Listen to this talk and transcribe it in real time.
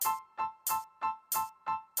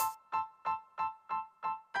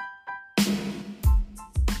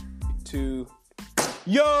2.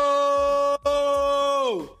 Yo!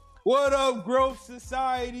 What up, Growth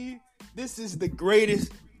Society? This is the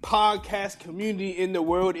greatest podcast community in the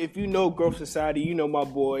world. If you know Growth Society, you know my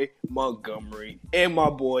boy Montgomery and my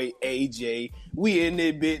boy AJ. We in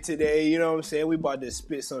this bit today, you know what I'm saying? We about to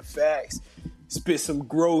spit some facts, spit some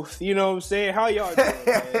growth, you know what I'm saying? How y'all doing,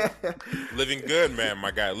 man? Living good, man,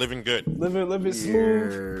 my guy. Living good. Living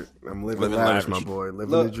smooth. I'm living lavish, my boy.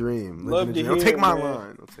 Living the dream. Don't take my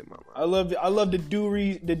line. I love the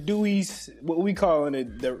dewies, what we calling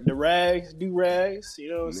it, the rags, do-rags, you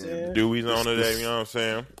know what I'm saying? Dewey's on today, you know what I'm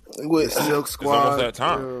saying? With Silk Squad. It's almost that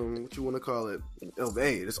time. What you want to call it? Oh,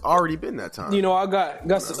 hey, it's already been that time. You know, I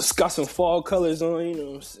got some fall colors on, you know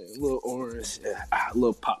what I'm saying? A little orange, a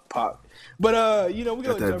little pop. But, you know, we're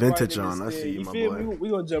going to jump vintage right on. I see you, my boy.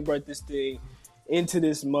 We're going to jump right this thing into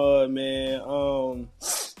this mud, man.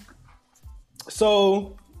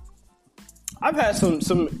 So I've had some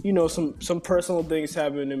personal things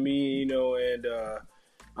happen to me, you know, and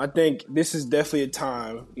I think this is definitely a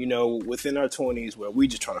time, you know, within our 20s where we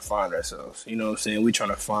just trying to find ourselves, you know what I'm saying? We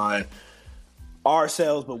trying to find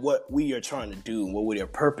ourselves, but what we are trying to do, what we are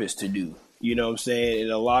purpose to do, you know what I'm saying?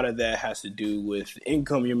 And a lot of that has to do with the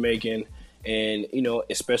income you're making. And, you know,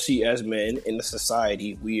 especially as men in the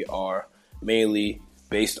society, we are mainly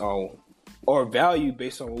based on, or value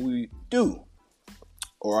based on what we do,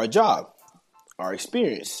 or our job, our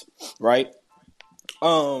experience, right?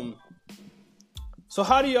 So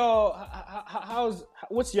how do y'all,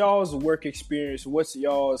 what's y'all's work experience? What's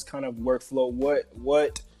y'all's kind of workflow?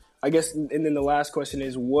 What, I guess, and then the last question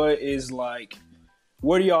is, what is like,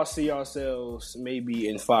 where do y'all see yourselves maybe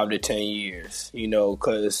in 5 to 10 years? You know,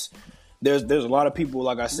 because there's a lot of people,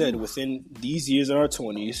 like I said, within these years in our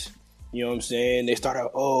 20s, you know what I'm saying? They start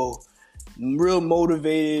out, real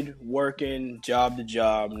motivated, working job to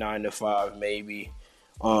job, 9 to 5 maybe.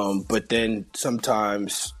 But then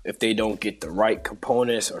sometimes if they don't get the right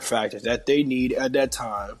components or factors that they need at that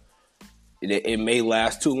time, it may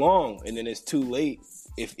last too long, and then it's too late.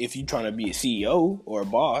 If you're trying to be a CEO or a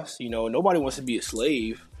boss, you know, nobody wants to be a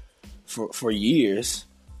slave for years,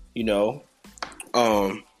 you know.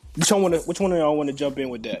 Which one of y'all want to jump in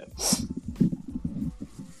with that?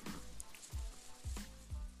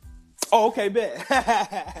 Oh, okay, bet.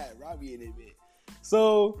 Robbie in it, bet.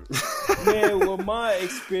 So, man, with my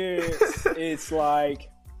experience, it's like,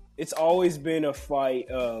 it's always been a fight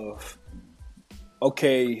of,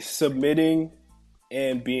 okay, submitting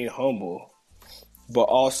and being humble, but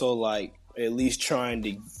also, like, at least trying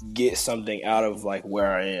to get something out of, like,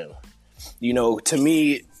 where I am. You know, to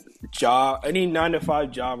me, any 9 to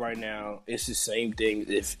 5 job right now, it's the same thing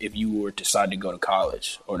if you were to decide to go to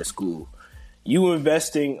college or to school. You're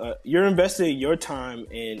investing your time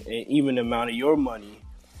and even the amount of your money,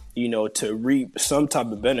 you know, to reap some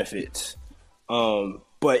type of benefits.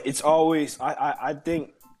 But it's always, I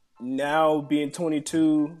think now being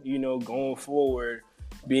 22, you know, going forward,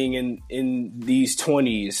 being in these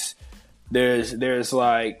 20s, it's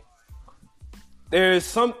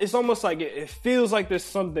almost like it feels like there's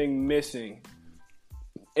something missing.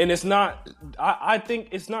 And it's not, I think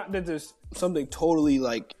it's not that there's something totally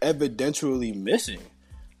like evidentially missing.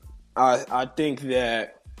 I think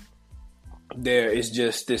that there is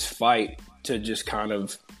just this fight to just kind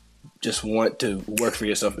of just want to work for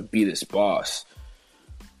yourself and be this boss.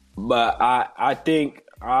 But I think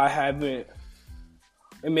I haven't,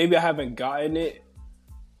 and maybe I haven't gotten it,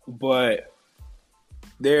 but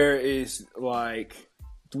there is like,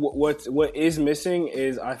 what is missing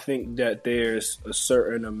is, I think that there's a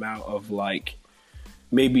certain amount of like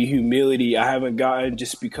maybe humility I haven't gotten,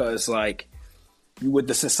 just because like with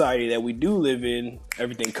the society that we do live in,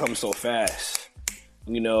 everything comes so fast,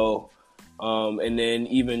 you know. And then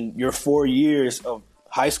even your 4 years of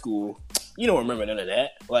high school, you don't remember none of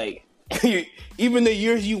that. Like even the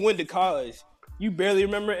years you went to college, you barely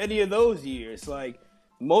remember any of those years. Like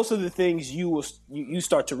most of the things you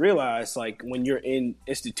start to realize, like when you're in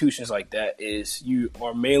institutions like that, is you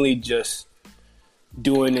are mainly just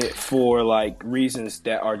doing it for like reasons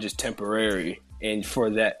that are just temporary and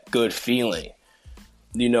for that good feeling,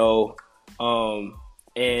 you know.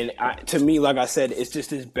 And to me, like I said, it's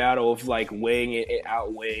just this battle of like weighing it and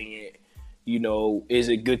outweighing it. You know, is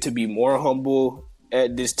it good to be more humble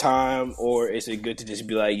at this time, or is it good to just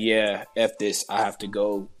be like, yeah, F this, I have to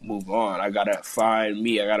go move on. I gotta find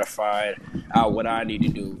me. I gotta find out what I need to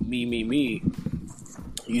do. Me.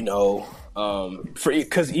 You know,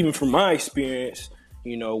 because even from my experience,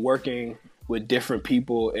 you know, working with different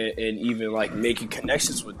people and even like making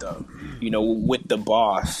connections with them, you know, with the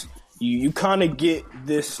boss, you kind of get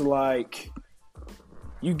this like,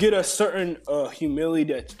 you get a certain humility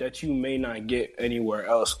that you may not get anywhere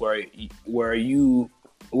else, where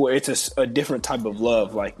it's a different type of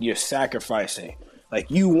love. Like you're sacrificing,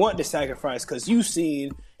 like you want to sacrifice because you've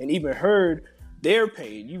seen and even heard their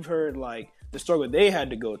pain. You've heard like the struggle they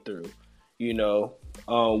had to go through,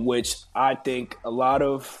 which I think a lot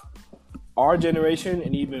of our generation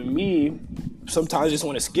and even me sometimes just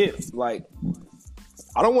want to skip. Like,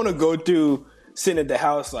 I don't want to go through sitting at the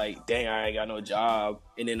house like, dang, I ain't got no job,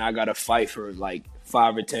 and then I got to fight for like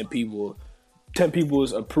 5 or 10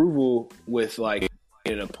 people's approval with like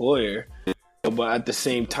an employer. But at the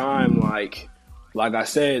same time, like I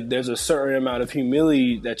said, there's a certain amount of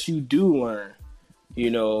humility that you do learn,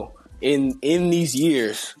 in these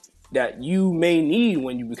years that you may need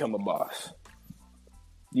when you become a boss.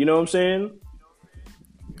 You know what I'm saying?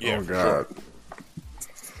 Yeah, oh, for God. sure.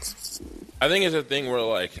 I think it's a thing where,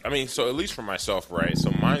 like, I mean, so at least for myself, right? So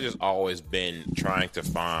mine has always been trying to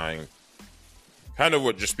find kind of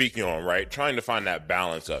what you're speaking on, right? Trying to find that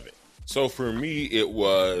balance of it. So for me, it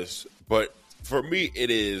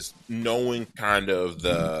is knowing kind of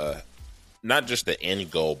not just the end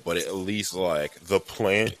goal, but at least like the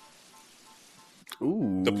plan.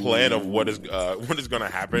 Ooh. The plan of what is going to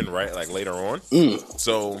happen, right? Like later on.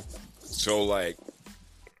 So like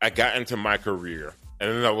I got into my career. And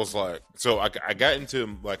then I was like, so I got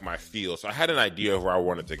into like my field. So I had an idea of where I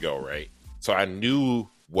wanted to go, right? So I knew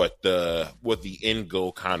what the end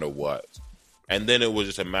goal kind of was. And then it was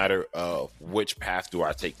just a matter of which path do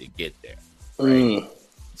I take to get there, right?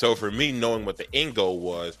 So for me, knowing what the end goal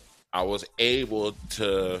was, I was able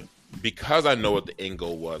to, because I know what the end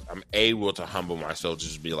goal was, I'm able to humble myself,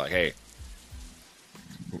 just be like, hey,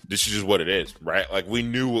 this is just what it is, right? Like we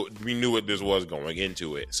knew what this was going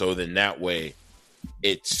into it. So then that way,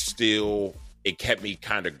 it kept me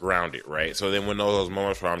kind of grounded, right? So then when those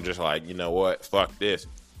moments where I'm just like, you know what, fuck this,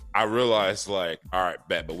 I realized like, all right,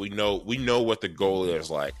 bet, but we know what the goal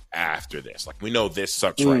is like after this. Like we know this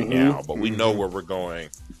sucks right now, but we know where we're going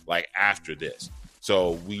like after this.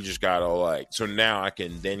 So we just gotta like, so now I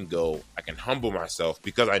can humble myself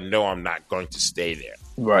because I know I'm not going to stay there.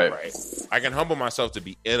 Right. I can humble myself to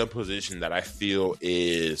be in a position that I feel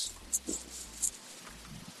is,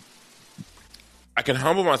 I can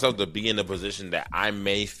humble myself to be in a position that I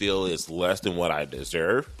may feel is less than what I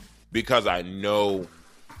deserve because I know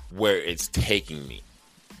where it's taking me,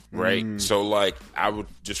 right? So, like, I would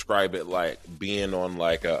describe it like being on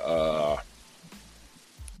like I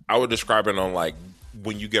would describe it on like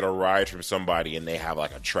when you get a ride from somebody and they have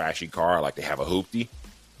like a trashy car, like they have a hoopty.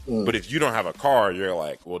 But if you don't have a car, you're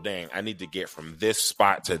like, well, dang, I need to get from this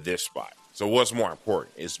spot to this spot. So what's more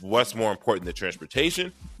important? Is what's more important, the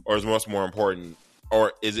transportation, or is it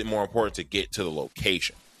more important to get to the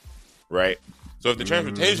location, right? So if the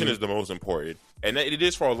transportation is the most important, and it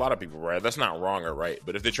is for a lot of people, right? That's not wrong or right.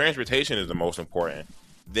 But if the transportation is the most important,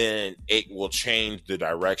 then it will change the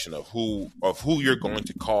direction of who you're going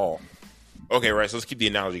to call. Okay, right. So let's keep the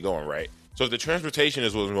analogy going, right? So if the transportation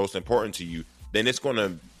is what's most important to you, then it's going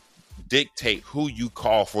to dictate who you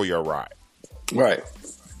call for your ride. Right.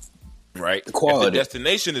 The quality. If the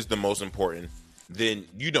destination is the most important, then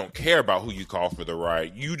you don't care about who you call for the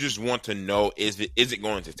ride. You just want to know, is it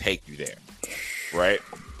going to take you there? Right?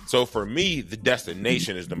 So for me, the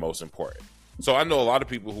destination is the most important. So I know a lot of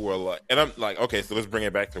people who are like, and I'm like, okay, so let's bring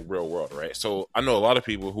it back to real world, right? So I know a lot of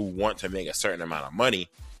people who want to make a certain amount of money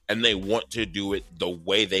and they want to do it the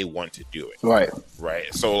way they want to do it. Right.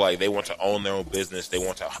 So like they want to own their own business. They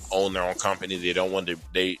want to own their own company. They don't want to,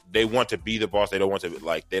 they want to be the boss. They don't want to be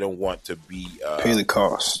pay the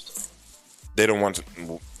cost. They don't want to,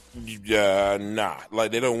 like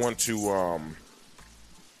they don't want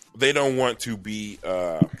to be,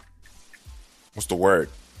 what's the word?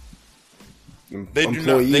 They do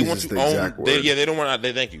not. They want to own. They don't want.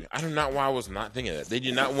 Thank you. I don't know why I was not thinking that. They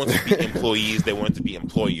do not want to be employees. They want to be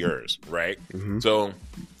employers, right? So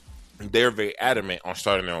they're very adamant on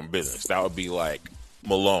starting their own business. That would be like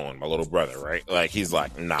Malone, my little brother, right? Like he's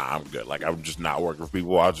like, nah, I'm good. Like I'm just not working for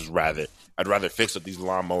people. I'd rather fix up these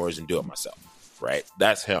lawnmowers and do it myself, right?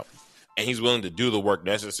 That's him, and he's willing to do the work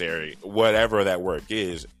necessary, whatever that work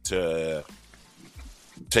is, to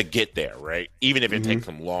get there, right? Even if it takes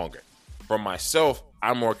him longer. For myself,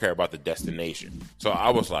 I more care about the destination. So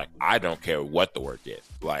I was like, I don't care what the work is.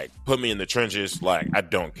 Like, put me in the trenches. Like, I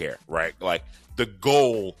don't care, right? Like, the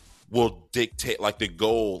goal will dictate. Like, the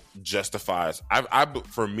goal justifies.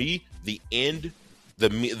 For me, the end,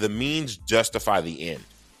 the means justify the end,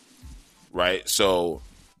 right? So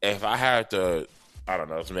if I had to, I don't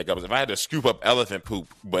know, to make up, if I had to scoop up elephant poop,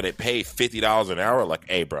 but it paid $50 an hour, like,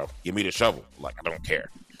 hey, bro, give me the shovel. Like, I don't care.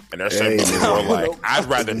 And there's certain people who are like, I'd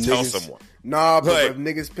rather tell someone. Nah, but if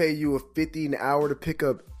niggas pay you a $50 an hour to pick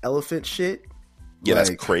up elephant shit, yeah, that's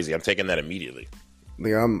crazy. I'm taking that immediately.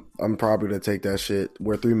 Like, I'm probably gonna take that shit.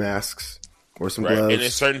 Wear 3 masks, wear some gloves. And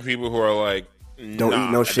there's certain people who are like, don't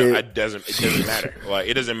eat no shit. It doesn't matter. Like,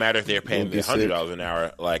 it doesn't matter if they're paying me $100 an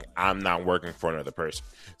hour. Like, I'm not working for another person.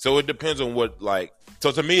 So it depends on what, like.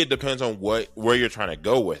 So to me, it depends on where you're trying to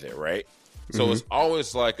go with it, right? So it's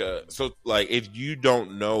always like if you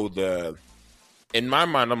don't know in my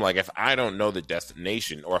mind, I'm like, if I don't know the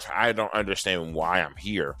destination, or if I don't understand why I'm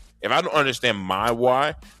here, if I don't understand my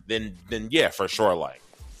why, then yeah, for sure, like,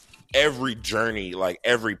 every journey, like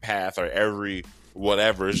every path or every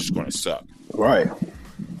whatever is just going to suck. Right.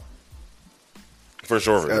 For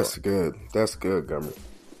sure. That's good. That's good, Gummy.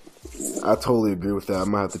 I totally agree with that. I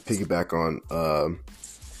might have to piggyback on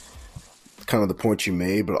kind of the point you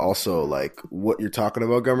made, but also like what you're talking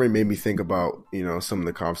about, Gummy, made me think about, you know, some of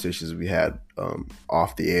the conversations we had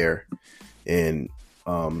off the air. And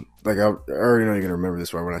like, I already know you're gonna remember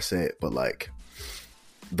this right when I say it, but like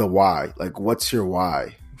the why, like what's your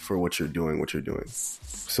why for what you're doing?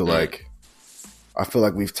 So like, I feel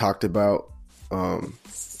like we've talked about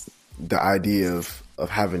the idea of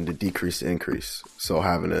having to decrease the increase. So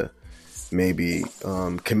having to maybe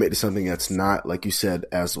commit to something that's not, like you said,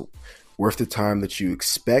 as worth the time that you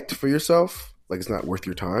expect for yourself. Like, it's not worth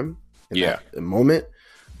your time in that moment,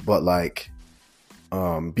 but like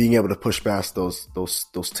being able to push past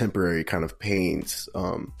those temporary kind of pains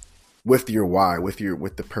with your why, with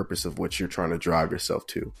the purpose of what you're trying to drive yourself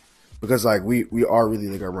to. Because like we are really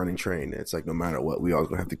like a running train. It's like no matter what, we always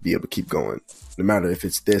gonna have to be able to keep going. No matter if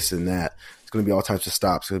it's this and that, it's gonna be all types of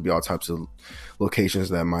stops. It's gonna be all types of locations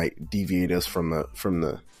that might deviate us from where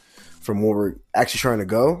we're actually trying to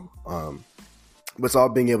go. But it's all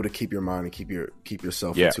being able to keep your mind and keep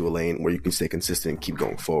yourself into a lane where you can stay consistent and keep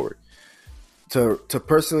going forward. To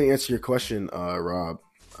personally answer your question, Rob,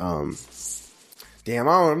 damn,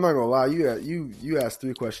 I'm not gonna lie. You asked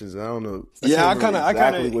 3 questions, and I don't know. I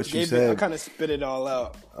kind of spit it all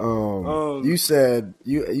out. You said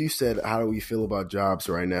how do we feel about jobs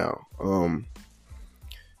right now?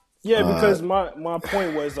 Because my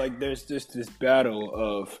point was like, there's just this battle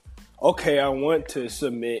of, okay, I want to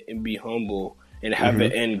submit and be humble and have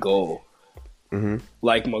an end goal.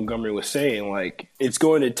 Like Montgomery was saying, like, it's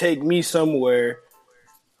going to take me somewhere.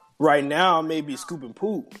 Right now, I may be scooping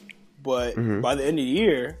poop. But by the end of the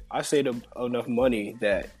year, I saved enough money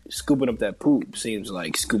that scooping up that poop seems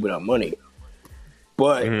like scooping up money.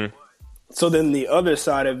 But so then the other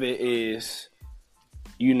side of it is,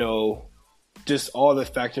 you know, just all the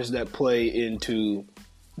factors that play into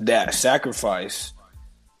that sacrifice,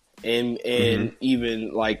 and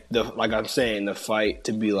even like I'm saying, the fight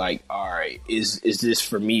to be like, all right, is this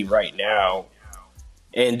for me right now?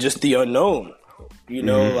 And just the unknown, you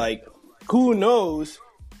know, like, who knows?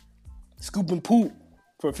 Scooping poop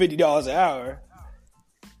for $50 an hour,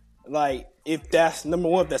 like, if that's number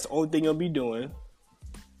one, if that's the only thing you'll be doing,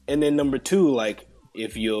 and then number 2, like,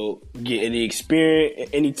 if you'll get any experience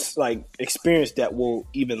that will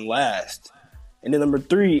even last, and then number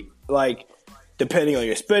 3, like, depending on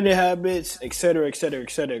your spending habits, et cetera, et cetera,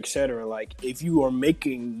 et cetera, et cetera, like, if you are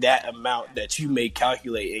making that amount that you may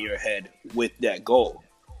calculate in your head with that goal.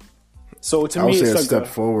 So to me, it's like a step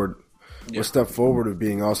forward. A step forward of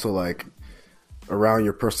being also like around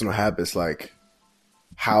your personal habits, like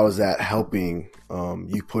how is that helping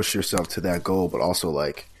you push yourself to that goal, but also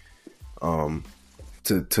like to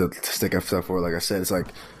take a step forward. Like I said, it's like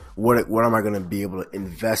what am I going to be able to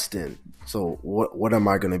invest in? So what am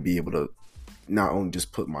I going to be able to not only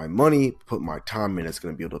just put my money, put my time in, it's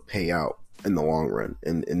going to be able to pay out in the long run.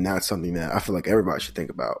 And that's something that I feel like everybody should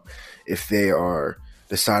think about if they are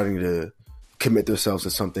deciding to commit themselves to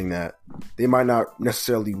something that they might not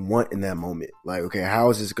necessarily want in that moment. Like, okay,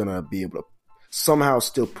 how is this going to be able to somehow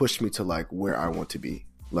still push me to like where I want to be?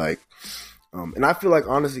 Like, and I feel like,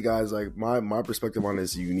 honestly, guys, like my perspective on it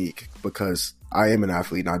is unique because I am an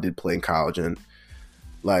athlete and I did play in college. And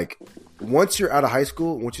like, once you're out of high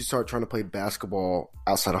school, once you start trying to play basketball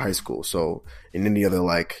outside of high school, so in any other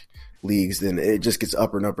like leagues, then it just gets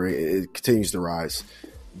upper and upper. It continues to rise.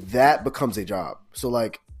 That becomes a job. So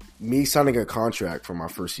like, me signing a contract for my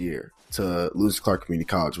first year to Lewis Clark Community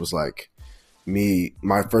College was like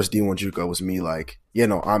my first D1 JUCO was me like,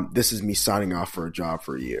 this is me signing off for a job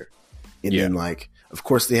for a year. And then like, of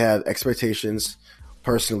course they have expectations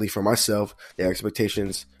personally for myself. They have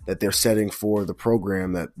expectations that they're setting for the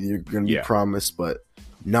program that you're going to be promised, but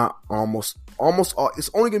not almost all.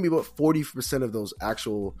 It's only going to be about 40% of those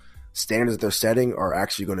actual standards that they're setting are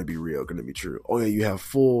actually going to be real, going to be true. Oh yeah, you have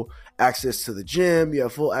full access to the gym, you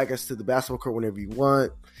have full access to the basketball court whenever you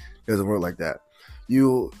want. It doesn't work like that.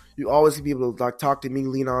 You always be able to like talk to me,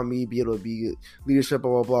 lean on me, be able to be leadership,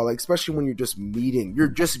 blah blah blah. Like especially when you're just meeting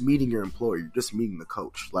your employer, you're just meeting the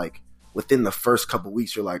coach. Like within the first couple of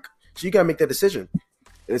weeks, you're like, so you gotta make that decision.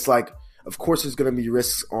 And it's like, of course, there's gonna be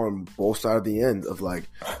risks on both sides of the end of like,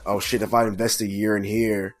 oh shit, if I invest a year in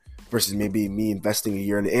here versus maybe me investing a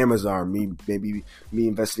year in Amazon, maybe me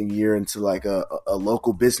investing a year into like a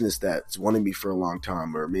local business that's wanted me for a long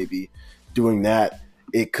time, or maybe doing that.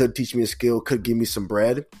 It could teach me a skill, could give me some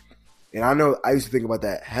bread. And I know I used to think about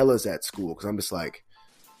that hellas at school because I'm just like,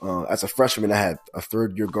 as a freshman, I had a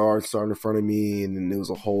third-year guard starting in front of me, and then there was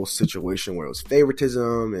a whole situation where it was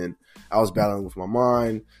favoritism, and I was battling with my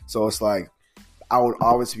mind. So it's like I would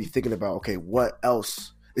always be thinking about, okay, what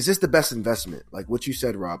else? Is this the best investment? Like what you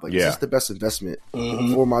said, Rob. Like, is this the best investment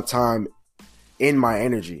for my time and my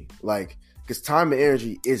energy? Like, because time and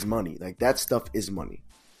energy is money. Like that stuff is money.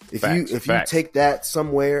 If you take that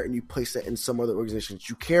somewhere and you place that in some other organization that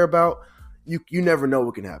you care about, you never know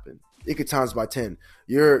what can happen. It could times by 10.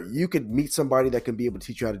 You could meet somebody that can be able to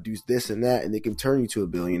teach you how to do this and that, and they can turn you to a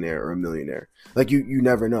billionaire or a millionaire. Like you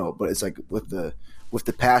never know. But it's like with the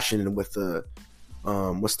passion and with the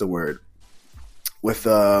what's the word? With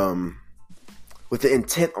the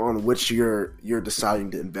intent on which you're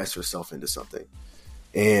deciding to invest yourself into something,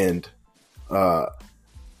 and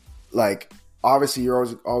like. Obviously, you're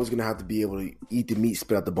always going to have to be able to eat the meat,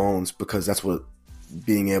 spit out the bones, because that's what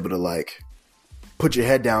being able to like put your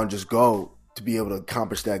head down, just go to be able to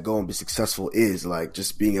accomplish that goal and be successful is like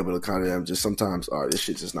just being able to kind of just sometimes, all right, this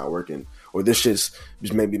shit's just not working, or this shit's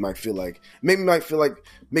just make me feel like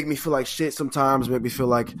shit sometimes, make me feel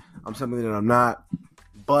like I'm something that I'm not.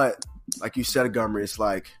 But like you said, Montgomery, it's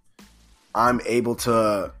like I'm able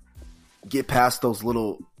to get past those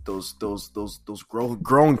little. Those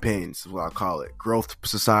growing pains is what I call it. Growth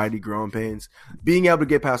society, growing pains. Being able to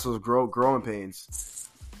get past those growing pains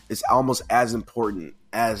is almost as important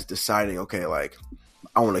as deciding, okay, like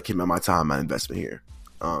I want to keep my time, my investment here.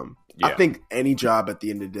 I think any job at the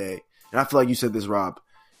end of the day, and I feel like you said this, Rob,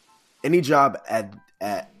 any job at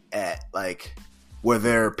like where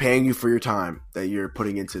they're paying you for your time that you're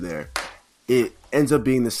putting into there, it ends up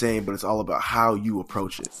being the same, but it's all about how you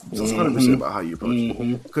approach it. So it's 100% about how you approach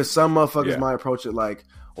it. Because some motherfuckers might approach it like,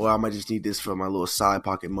 well, I might just need this for my little side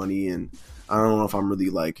pocket money, and I don't know if I'm really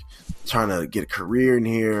like trying to get a career in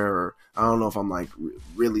here, or I don't know if I'm like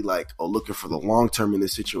really like looking for the long term in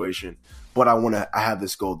this situation. But I have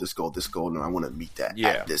this goal, and I want to meet that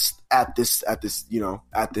at this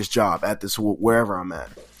job, at this wherever I'm at.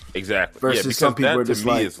 Exactly. Versus some people are just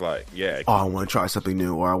like, oh, I want to try something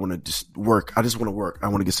new, or I want to just work. I just want to work. I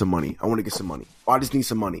want to get some money. Or I just need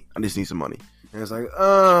some money. And it's like,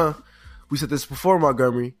 we said this before,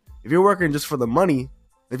 Montgomery. If you're working just for the money,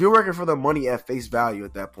 at face value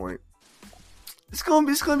at that point, it's gonna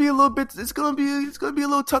be a little bit. It's gonna be a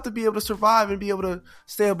little tough to be able to survive and be able to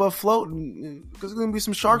stay above float, because there's gonna be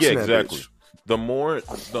some sharks in that bitch. The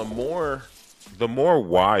more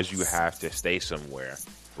wise you have to stay somewhere,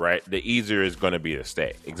 right, the easier it's going to be to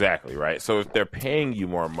stay. Exactly, right? So if they're paying you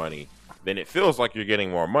more money, then it feels like you're getting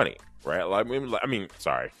more money, right? Like, I mean,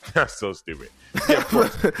 sorry, that's so stupid. Yeah, of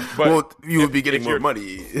course. But well, you would be getting more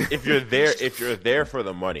money. if you're there for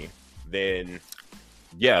the money, then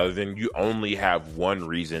you only have one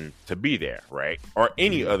reason to be there, right? Or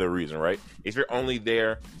any other reason, right? If you're only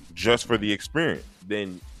there just for the experience,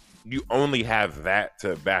 then you only have that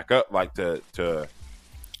to back up, like to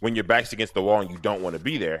when your back's against the wall and you don't want to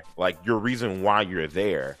be there, like your reason why you're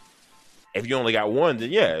there. If you only got one,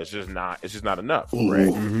 then it's just not enough, right?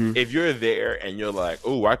 Mm-hmm. If you're there and you're like,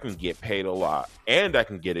 oh, I can get paid a lot and I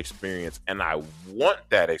can get experience, and I want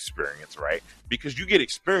that experience, right? Because you get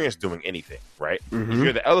experience doing anything, right? Mm-hmm. If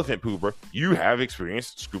you're the elephant pooper, you have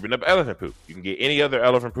experience scooping up elephant poop. You can get any other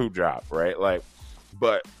elephant poop job, right? Like,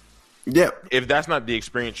 but if that's not the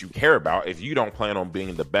experience you care about, if you don't plan on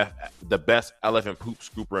being the best elephant poop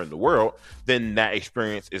scooper in the world, then that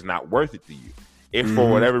experience is not worth it to you. If for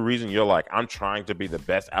whatever reason you're like, I'm trying to be the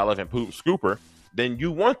best elephant poop scooper, then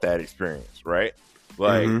you want that experience, right?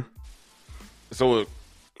 Like, so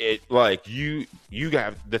it like you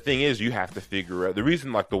got, the thing is, you have to figure out the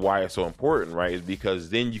reason, like the why is so important, right? Is because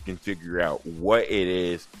then you can figure out what it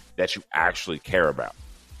is that you actually care about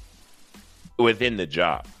within the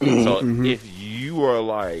job. So if you are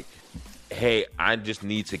like, hey, I just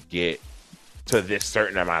need to get to this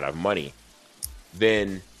certain amount of money,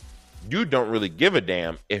 then you don't really give a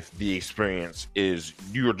damn if the experience is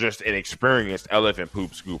you're just an experienced elephant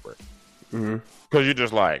poop scooper. Because you're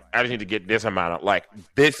just like, I just need to get this amount of, like,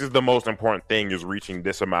 this is the most important thing, is reaching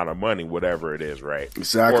this amount of money, whatever it is, right?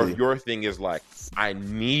 Exactly. Or if your thing is like, I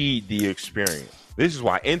need the experience. This is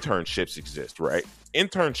why internships exist, right?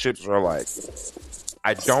 Internships are like,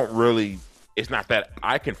 I don't really, it's not that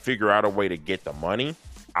I can figure out a way to get the money.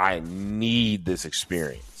 I need this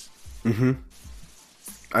experience.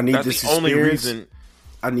 I need That's this the only experience. reason.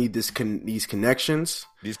 I need these connections.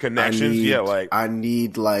 These connections, I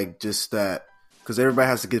need like just that, because everybody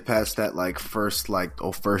has to get past that like first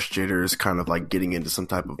jitters, kind of like getting into some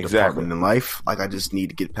type of department in life. Like I just need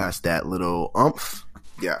to get past that little umph.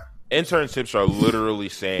 Yeah. Internships are literally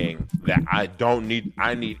saying that I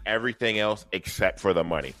need everything else except for the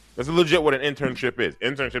money. That's legit what an internship is.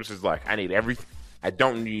 Internships is like, I need everything. I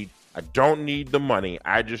don't need the money.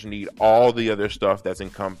 I just need all the other stuff that's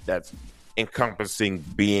encompassing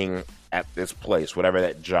being at this place, whatever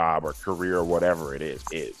that job or career or whatever it is.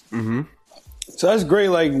 So that's great.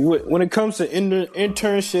 Like when it comes to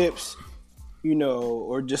internships, you know,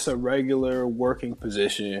 or just a regular working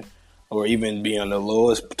position, or even being on the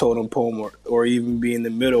lowest totem pole, or even being in the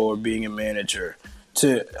middle, or being a manager.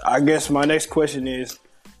 I guess my next question is,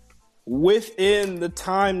 within the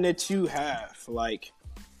time that you have, like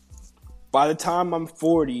by the time I'm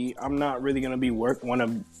 40, I'm not really gonna want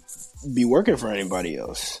to be working for anybody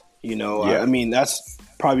else. You know, I mean that's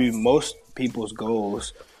probably most people's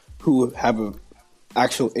goals who have an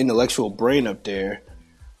actual intellectual brain up there.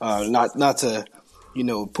 Not to, you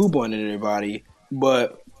know, poop on anybody,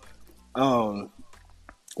 but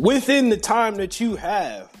within the time that you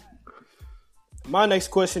have, my next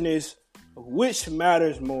question is, which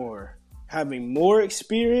matters more, having more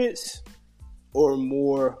experience or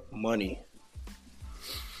more money?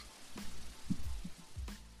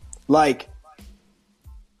 Like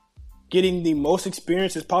getting the most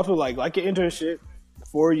experience as possible, like an internship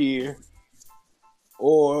for a year,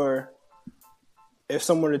 or if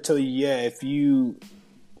someone were to tell you, yeah, if you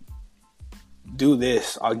do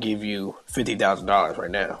this, I'll give you $50,000 right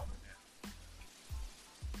now.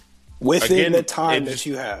 Within the time that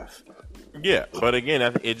you have. Yeah, but again,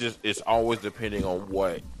 I think it's always depending on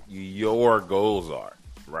what your goals are,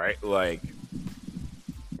 right? Like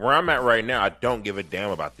where I'm at right now, I don't give a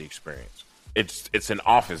damn about the experience. It's an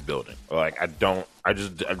office building. Like I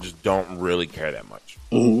just don't really care that much.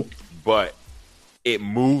 But it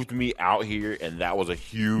moved me out here, and that was a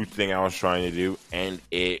huge thing I was trying to do, and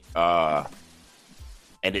it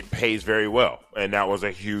pays very well, and that was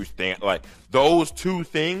a huge thing. Like those two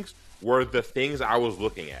things were the things I was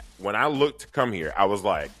looking at when I looked to come here. I was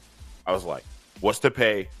like, what's the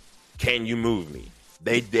pay? Can you move me?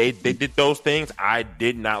 They did those things. I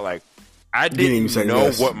did not like. I didn't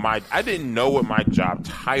know what my job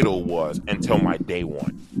title was until my day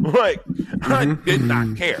one. Like I did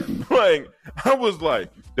not care. Like I was like,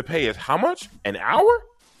 the pay is how much? An hour?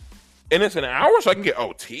 And it's an hour, so I can get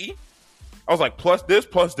OT. I was like, plus this,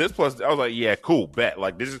 plus this, plus. I was like, yeah, cool, bet.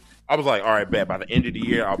 Like this is. I was like, all right, bet. By the end of the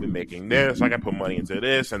year, I'll be making this. I got to put money into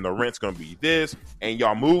this, and the rent's gonna be this. And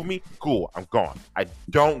y'all move me, cool. I'm gone. I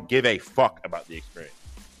don't give a fuck about the experience.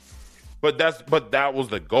 But that was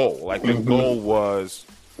the goal. Like the goal was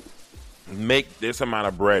make this amount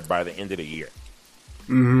of bread by the end of the year.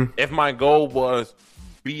 If my goal was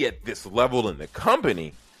be at this level in the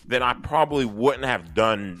company, then I probably wouldn't have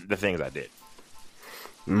done the things I did.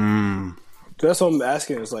 That's what I'm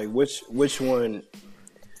asking. Is like which one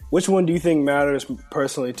do you think matters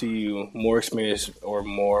personally to you? More experience or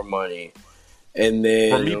more money? And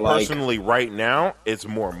then for me personally, right now, it's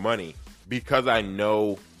more money because I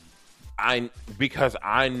know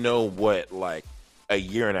what like a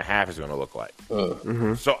year and a half is going to look like.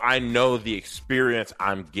 So I know the experience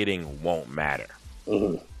I'm getting won't matter.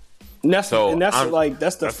 And that's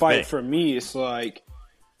the fight for me. It's like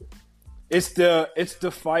it's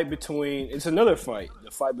the fight between. It's another fight.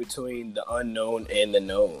 The fight between the unknown and the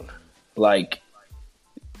known. Like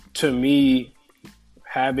to me,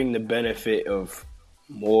 having the benefit of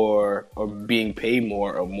more or being paid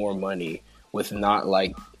more or more money with not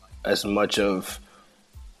like as much of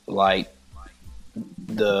like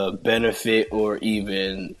the benefit or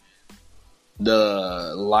even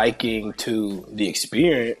the liking to the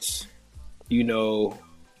experience, you know,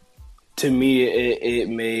 to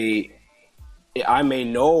me, I may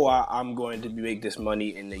know I'm going to make this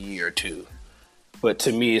money in a year or two, but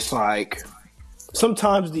to me, it's like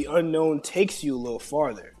sometimes the unknown takes you a little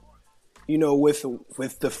farther, you know,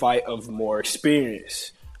 with the fight of more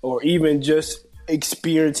experience or even just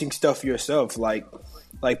experiencing stuff yourself, like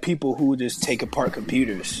people who just take apart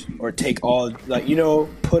computers or take all, like, you know,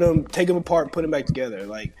 take them apart, put them back together.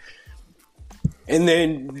 Like And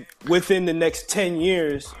then within the next 10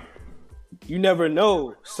 years, you never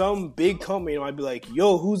know. Some big company might be like,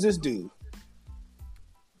 yo, who's this dude?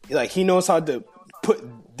 Like, he knows how to put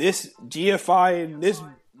this GFI in this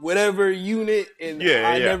whatever unit. And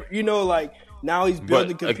never, you know, like, now he's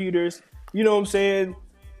building computers. You know what I'm saying?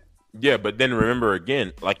 Yeah, but then remember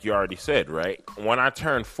again, like you already said, right? When I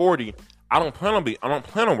turn 40, I don't plan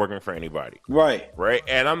on working for anybody. Right. Right?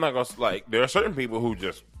 And I'm not going to, like, there are certain people who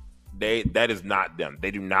just, that is not them.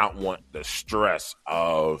 They do not want the stress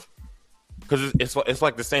of, because it's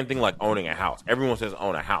like the same thing like owning a house. Everyone says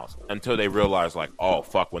own a house until they realize, like, oh,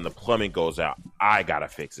 fuck, when the plumbing goes out, I got to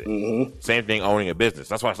fix it. Mm-hmm. Same thing owning a business.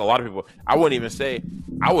 That's why a lot of people, I would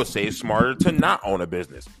say it's smarter to not own a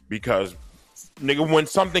business because, nigga, when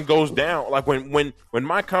something goes down, like when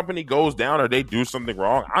my company goes down or they do something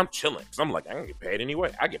wrong, I'm chilling. Because I'm like, I can get paid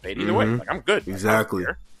anyway. I get paid either way. Like, I'm good. Exactly.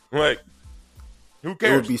 Like, who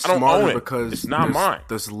cares? It would be smarter because it's not mine.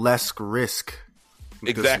 There's less risk.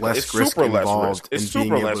 Exactly. There's less it's risk super involved less risk. in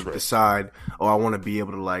being able to decide, oh, I want to be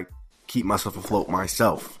able to, like, keep myself afloat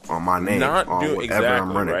myself on my name, on whatever exactly,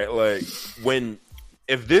 I'm running. Right? Like,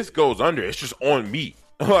 if this goes under, it's just on me.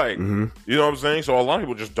 Like, you know what I'm saying? So a lot of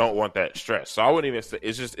people just don't want that stress. So I wouldn't even say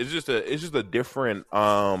it's just a different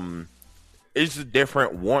it's just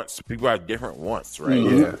different wants. People have different wants, right?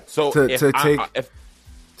 Yeah. So if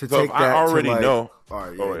I already know,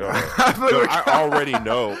 I already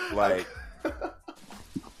know, like,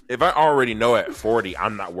 if I already know at 40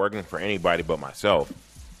 I'm not working for anybody but myself,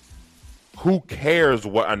 who cares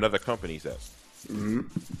what another company says?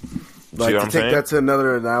 Like, to take that to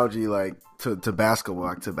another analogy, like to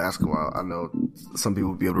basketball, I know some people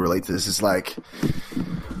will be able to relate to this. It's like,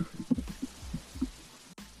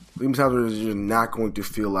 sometimes you're not going to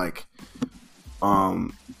feel like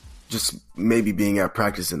just maybe being at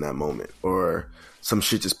practice in that moment, or some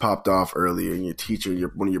shit just popped off earlier and your teacher,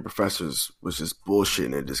 one of your professors was just bullshitting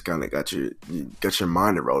and it just kind of got your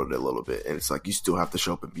mind eroded a little bit. And it's like, you still have to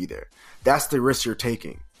show up and be there. That's the risk you're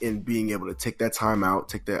taking in being able to take that time out,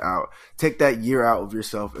 take that year out of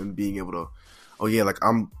yourself and being able to, oh yeah, like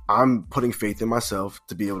I'm putting faith in myself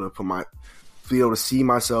to be able to see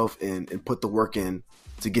myself and put the work in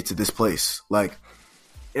to get to this place. Like,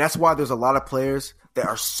 and that's why there's a lot of players that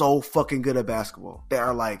are so fucking good at basketball. They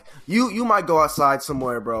are like, you might go outside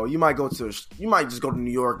somewhere, bro. You might just go to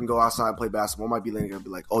New York and go outside and play basketball. Might be later and be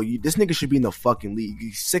like, oh, this nigga should be in the fucking league.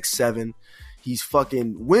 He's 6'7". He's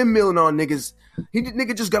fucking windmilling on niggas.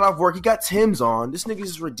 Nigga just got off work. He got Tim's on. This nigga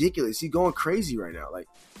is ridiculous. He's going crazy right now. Like,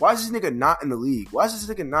 why is this nigga not in the league? Why is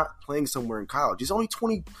this nigga not playing somewhere in college? He's only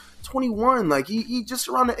 21. Like, he just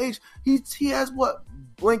around the age. He has what?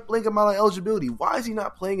 Blank amount of eligibility. Why is he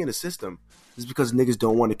not playing in the system? It's because niggas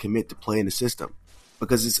don't want to commit to play in the system.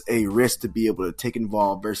 Because it's a risk to be able to take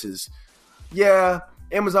involved versus, yeah,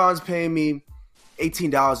 Amazon's paying me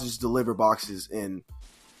 $18 to just deliver boxes. And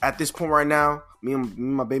at this point right now, me and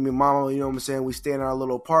my baby mama, you know what I'm saying? We stay in our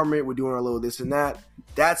little apartment. We're doing our little this and that.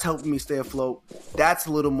 That's helping me stay afloat. That's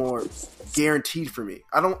a little more guaranteed for me.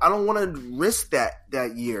 I don't want to risk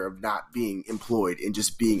that year of not being employed and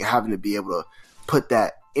just having to be able to put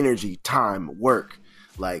that energy, time, work,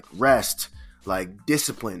 like rest, like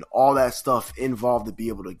discipline, all that stuff involved to be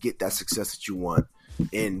able to get that success that you want.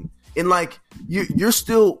 And like, you're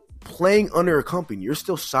still playing under a company. You're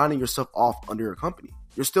still signing yourself off under a company.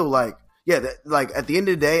 You're still like, yeah, like at the end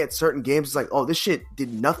of the day, at certain games, it's like, oh, this shit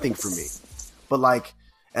did nothing for me. But like,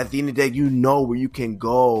 at the end of the day, you know where you can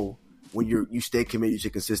go when you stay committed, you stay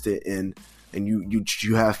consistent, and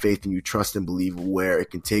you have faith and you trust and believe where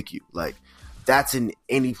it can take you. Like, that's in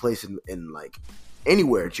any place in like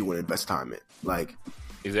anywhere that you want to invest time in. Like,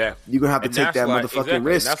 exactly, you're gonna have to take that motherfucking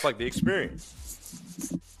risk. And that's like the experience.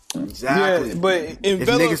 Exactly. Yeah, but if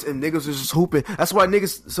niggas is just hooping, that's why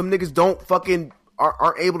some niggas don't fucking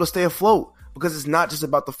aren't able to stay afloat, because it's not just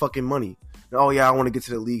about the fucking money. Oh yeah, I want to get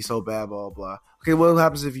to the league so bad, blah blah. Okay, what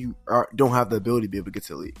happens if you don't have the ability to be able to get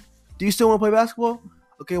to the league? Do you still want to play basketball?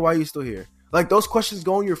 Okay, why are you still here? Like, those questions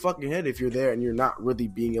go in your fucking head if you're there and you're not really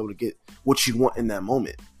being able to get what you want in that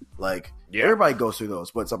moment. Like, yeah, everybody goes through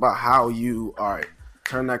those, but it's about how you, all right,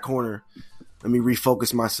 turn that corner. Let me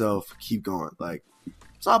refocus myself, keep going. Like,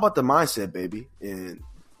 it's all about the mindset, baby. And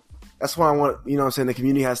that's why I want, you know what I'm saying, the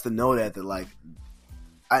community has to know that like,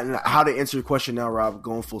 how to answer your question now, Rob,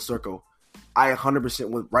 going full circle. I 100%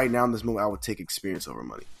 would, right now in this moment, I would take experience over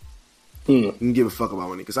money. I can give a fuck about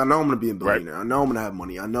money because I know I'm going to be a billionaire. Right. I know I'm going to have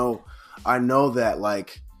money. I know that,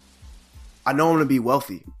 like, I know I'm going to be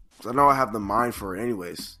wealthy. I know I have the mind for it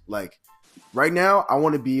anyways. Like, right now, I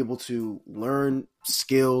want to be able to learn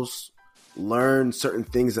skills, learn certain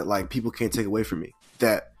things that, like, people can't take away from me.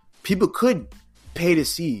 That people could pay to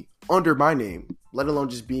see under my name, let alone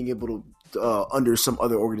just being able to under some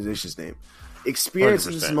other organization's name.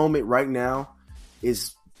 Experiencing 100%. this moment right now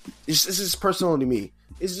this is personal to me.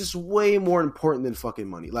 It's just way more important than fucking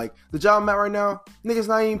money. Like, the job I'm at right now, niggas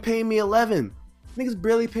not even paying me 11. Niggas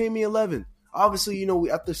barely paying me 11. Obviously, you know,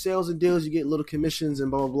 after sales and deals, you get little commissions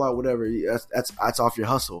and blah, blah, blah, whatever. That's off your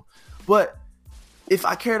hustle. But if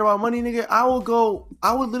I cared about money, nigga, I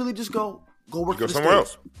would literally just go work for the somewhere state.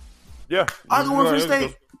 else. Yeah. I'll go work for the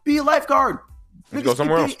state, be a lifeguard. Niggas go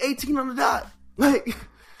somewhere get paid 18 on the dot. Like,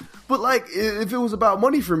 but like, if it was about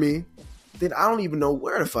money for me, then I don't even know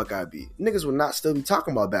where the fuck I'd be. Niggas would not still be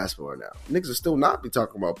talking about basketball now. Niggas would still not be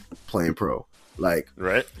talking about playing pro. Like,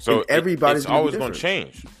 right. So everybody's it's always going to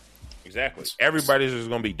change. Exactly. Everybody's just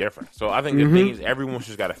going to be different. So I think the thing is, everyone's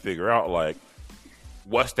just got to figure out, like,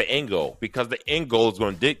 what's the end goal? Because the end goal is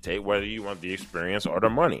going to dictate whether you want the experience or the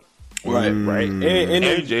money. Right. Right. And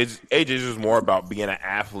AJ's is more about being an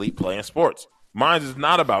athlete playing sports. Mine is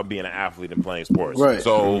not about being an athlete and playing sports. Right.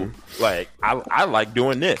 So, like, I like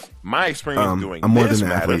doing this. My experience doing I'm more this than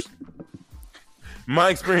an matters. athlete. My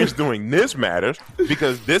experience doing this matters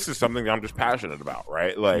because this is something I'm just passionate about,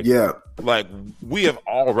 right? Like, Yeah. like, we have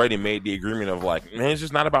already made the agreement of, like, man, it's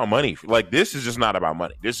just not about money. Like, this is just not about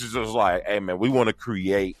money. This is just like, hey, man, we want to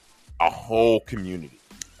create a whole community.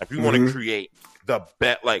 Like, we want to create the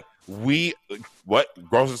best, like,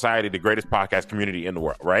 Grow Society, the greatest podcast community in the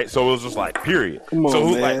world, right? So it was just like, period. Come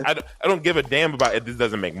on, man. Like, I don't give a damn about it. This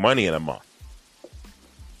doesn't make money in a month.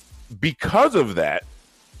 Because of that,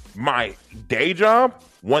 my day job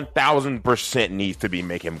 1000% needs to be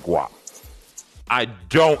making guap. I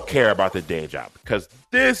don't care about the day job because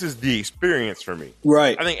this is the experience for me.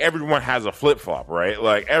 Right. I think everyone has a flip flop, right?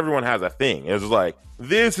 Like, everyone has a thing. It's like,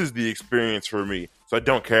 this is the experience for me, so I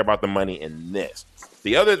don't care about the money in this.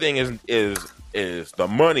 The other thing is the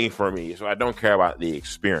money for me, so I don't care about the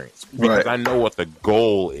experience because I know what the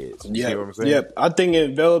goal is. You see what I'm saying? Yep. I think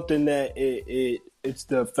enveloped in that it's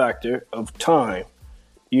the factor of time.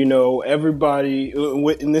 You know, everybody,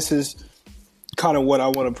 and this is kind of what I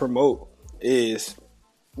want to promote, is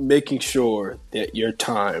making sure that your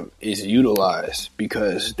time is utilized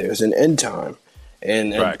because there's an end time.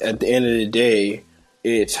 And at the end of the day,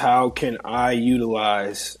 it's how can I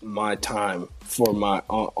utilize my time for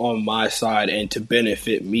on my side and to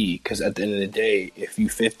benefit me? Because at the end of the day, if you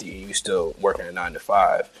 50 and you still working a 9 to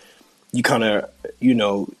 5, you kind of, you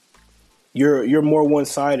know, you're more one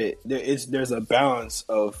sided. There's a balance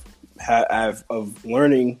of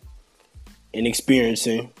learning and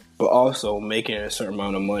experiencing, but also making a certain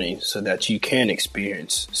amount of money so that you can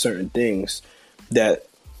experience certain things that,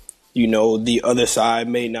 you know, the other side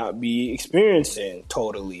may not be experiencing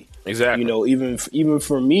totally. Exactly. You know, even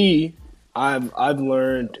for me, I've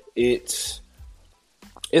learned it's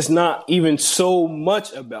not even so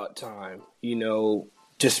much about time, you know,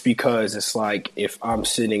 just because it's like, if I'm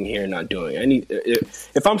sitting here not doing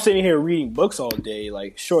if I'm sitting here reading books all day,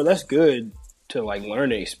 like, sure, that's good to like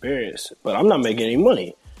learn and experience, but I'm not making any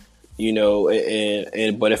money, you know,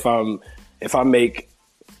 but if I make,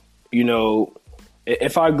 you know,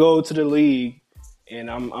 if I go to the league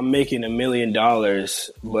and I'm making $1 million,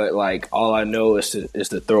 but like all I know is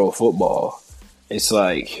to throw a football, it's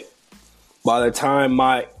like by the time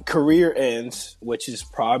my career ends, which is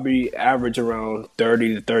probably average around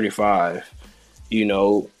 30 to 35, you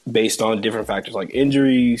know, based on different factors like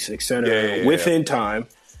injuries, etc. Within time,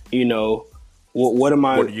 you know, what am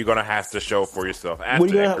I? What are you gonna have to show for yourself after what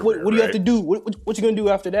do you have to do? What you gonna do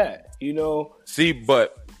after that? You know. See,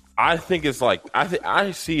 but I think it's like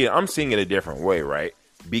I'm seeing it a different way, right?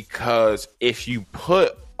 Because if you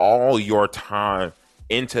put all your time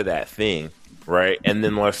into that thing, right, and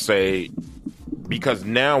then let's say, because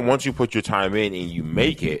now once you put your time in and you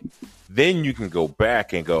make it, then you can go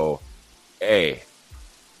back and go, hey,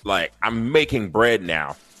 like, I'm making bread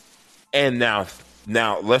now, and now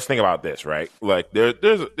let's think about this, right? Like,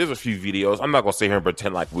 there's a few videos. I'm not gonna sit here and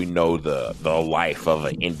pretend like we know the life of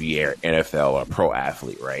an NBA or NFL or pro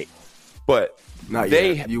athlete, right? But not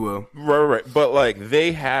yet. You will. Right. But like,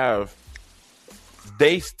 they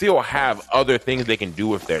still have other things they can do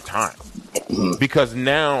with their time, because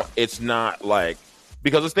now it's not like,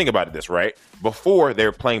 because let's think about this, right? Before, they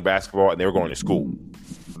were playing basketball and they were going to school.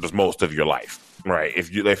 That's most of your life, right?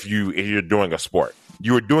 If you're doing a sport,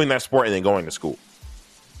 you were doing that sport and then going to school,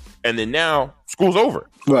 and then now school's over,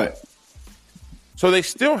 right? So they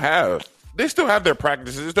still have their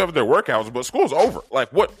practices, they still have their workouts, but school's over.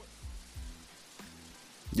 Like, what?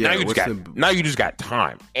 Yeah, now you just got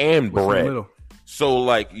time and bread. So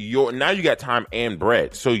like, now you got time and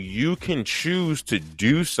bread. So you can choose to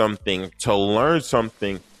do something, to learn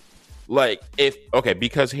something Like,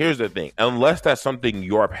 because here's the thing. Unless that's something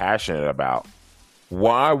you're passionate about,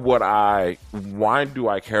 why do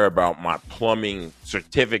I care about my plumbing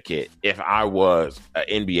certificate if I was an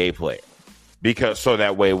NBA player? Because so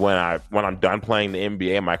that way when I'm done playing the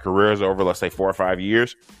NBA and my career is over, let's say 4 or 5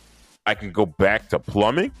 years, I can go back to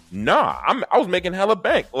plumbing? Nah, I was making hella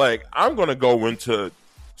bank. Like, I'm going to go into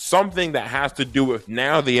something that has to do with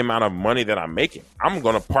now the amount of money that I'm making. I'm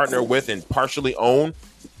going to partner with and partially own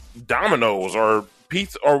Domino's or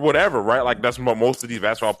pizza or whatever, right? Like, that's what most of these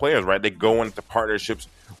basketball players, right? They go into partnerships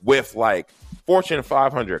with like Fortune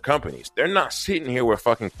 500 companies. They're not sitting here with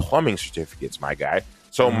fucking plumbing certificates, my guy.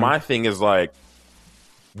 So my thing is like,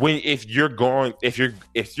 if you're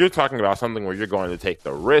talking about something where you're going to take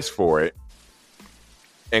the risk for it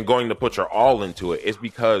and going to put your all into it, it's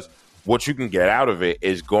because what you can get out of it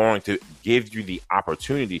is going to give you the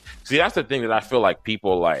opportunity. See, that's the thing that I feel like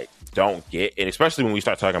people like don't get, and especially when we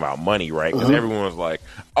start talking about money, right? Because everyone's like,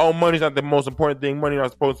 "Oh, money's not the most important thing. Money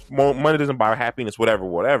doesn't buy happiness,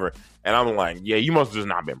 whatever." And I'm like, "Yeah, you must have just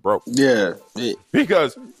not been broke." Yeah.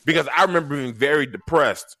 Because I remember being very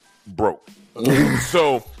depressed, broke.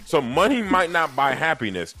 So money might not buy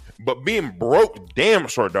happiness, but being broke damn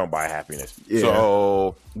sure don't buy happiness. Yeah.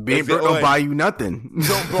 So being broke don't buy you nothing.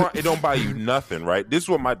 It don't buy you nothing, right? This is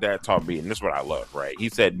what my dad taught me, and this is what I love, right? He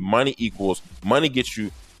said money gets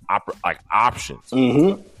you options.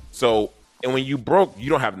 Mm-hmm. So, and when you broke, you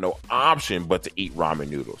don't have no option but to eat ramen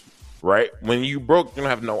noodles, right? When you broke, you don't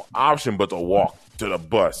have no option but to walk to the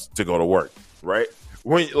bus to go to work, right?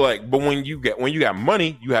 When you got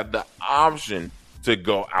money, you have the option to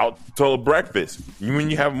go out to breakfast. When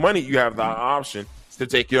you have money, you have the option to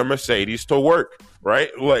take your Mercedes to work,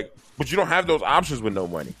 right? Like, but you don't have those options with no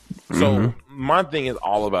money. Mm-hmm. So my thing is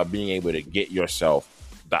all about being able to get yourself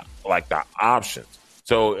the options.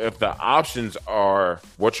 So if the options are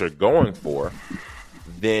what you're going for,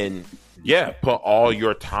 then yeah, put all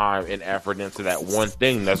your time and effort into that one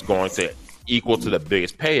thing that's going to equal to the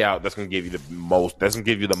biggest payout. That's going to give you the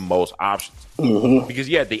most options. Mm-hmm. Because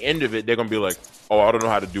yeah, at the end of it, they're going to be like, "Oh, I don't know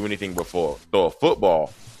how to do anything before throw a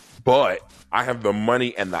football, but I have the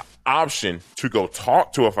money and the option to go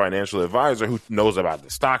talk to a financial advisor who knows about the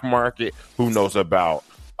stock market, who knows about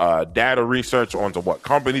data research onto what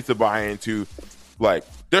company to buy into." Like,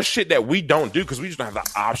 there's shit that we don't do because we just don't have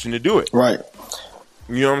the option to do it. Right.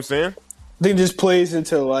 You know what I'm saying? I think this plays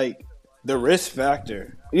into, like, the risk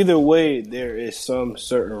factor. Either way, there is some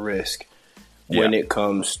certain risk when it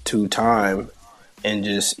comes to time and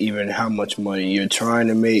just even how much money you're trying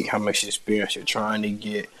to make, how much experience you're trying to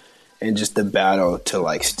get, and just the battle to,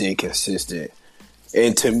 like, stay consistent.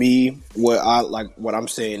 And to me, what I'm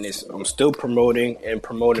saying is I'm still promoting.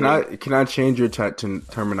 Can I change your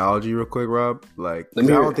terminology real quick, Rob? Like, I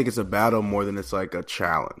don't think it's a battle more than it's like a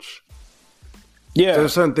challenge. Yeah,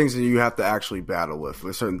 there's certain things that you have to actually battle with.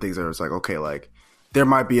 There's certain things that it's like, okay, like there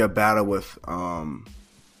might be a battle with,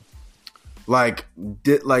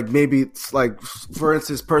 maybe it's like, for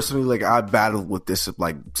instance, personally, like I battled with this,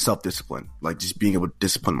 like self-discipline, like just being able to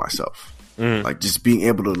discipline myself, like just being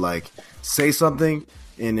able to like say something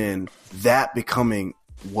and then that becoming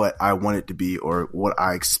what I want it to be, or what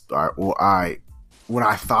when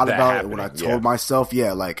I thought about it, when I told myself,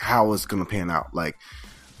 like how it's gonna pan out, like,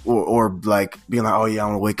 or like being like, oh yeah, I'm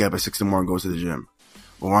gonna wake up at 6 a.m. and go to the gym,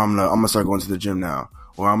 or I'm gonna start going to the gym now,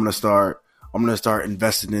 or I'm gonna start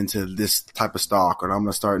investing into this type of stock, or I'm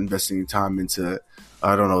gonna start investing time into,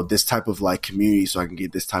 I don't know, this type of like community so I can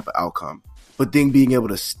get this type of outcome. But then being able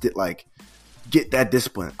to get that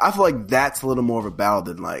discipline, I feel like that's a little more of a battle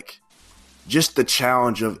than like just the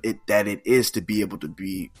challenge of it, that it is to be able to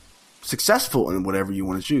be successful in whatever you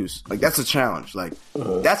want to choose. Like that's a challenge. Like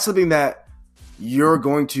that's something that you're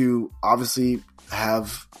going to obviously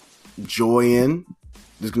have joy in.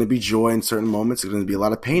 There's going to be joy in certain moments. There's going to be a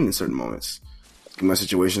lot of pain in certain moments. It's going to be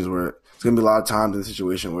situations where it's going to be a lot of times in a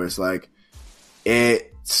situation where it's like,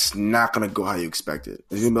 it's not going to go how you expected.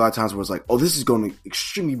 There's going to be a lot of times where it's like, oh, this is going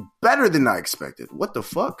extremely better than I expected. What the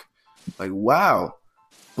fuck? Like, wow.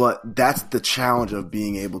 But that's the challenge of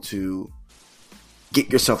being able to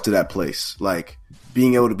get yourself to that place. Like,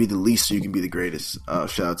 being able to be the least so you can be the greatest.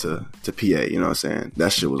 Shout out to PA, you know what I'm saying?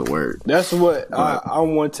 That shit was a word. That's what I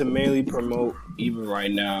want to mainly promote even right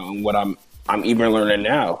now, and what I'm even learning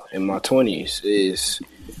now in my 20s is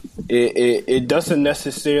it doesn't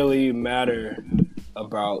necessarily matter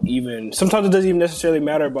about even, sometimes it doesn't even necessarily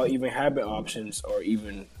matter about even habit options, or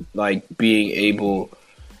even like being able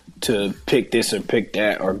to pick this or pick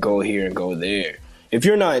that, or go here and go there. If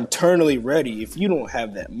you're not internally ready, if you don't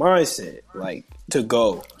have that mindset, like, to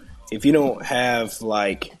go, if you don't have,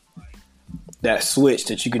 like, that switch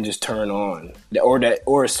that you can just turn on,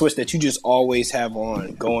 or a switch that you just always have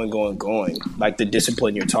on, going, like the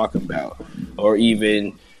discipline you're talking about, or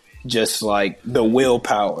even just like the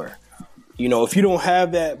willpower. You know, if you don't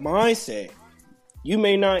have that mindset, you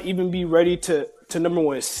may not even be ready to number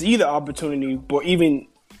one, see the opportunity, but even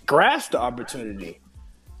grasp the opportunity.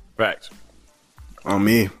 Facts. On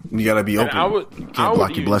me, you gotta be open. You can't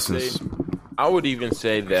block your blessings. I would even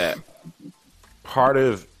say that part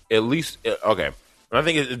of, at least, okay, I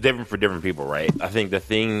think it's different for different people, right? I think the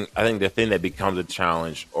thing that becomes a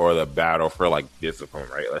challenge or the battle for like discipline,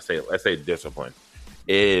 right? Let's say discipline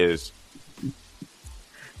is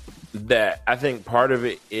that I think part of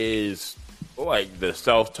it is like the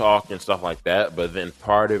self-talk and stuff like that, but then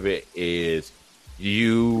part of it is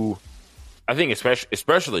I think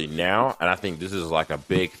especially now, and I think this is like a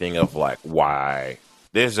big thing of like why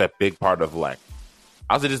this is a big part of like,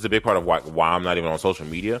 I'll say this is a big part of why I'm not even on social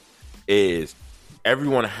media, is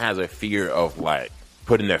everyone has a fear of like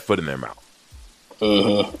putting their foot in their mouth.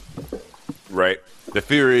 Right? The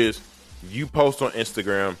fear is you post on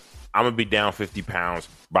Instagram, I'm gonna be down 50 pounds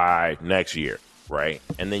by next year, right?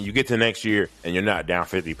 And then you get to next year and you're not down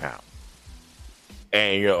 50 pounds.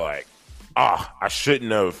 And you're like, I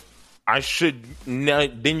shouldn't have.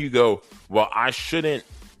 Then you go, well, I shouldn't.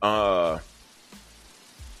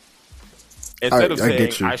 Instead of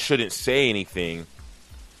saying I shouldn't say anything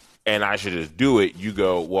and I should just do it, you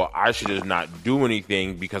go, well, I should just not do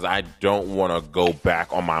anything because I don't want to go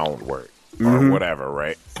back on my own word or whatever,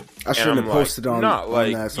 right? I shouldn't have posted on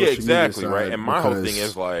that social media exactly, right? And my whole thing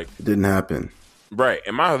is like, it didn't happen, right?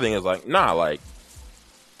 And my whole thing is like, like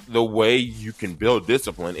the way you can build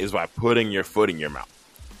discipline is by putting your foot in your mouth.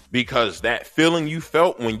 Because that feeling you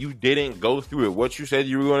felt when you didn't go through it, what you said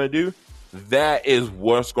you were going to do, that is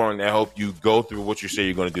what's going to help you go through what you say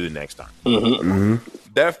you're going to do the next time.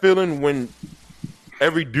 That feeling when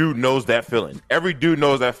every dude knows that feeling. Every dude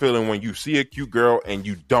knows that feeling when you see a cute girl and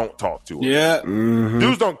you don't talk to her. Yeah.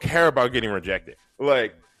 Dudes don't care about getting rejected.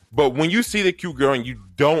 Like, but when you see the cute girl and you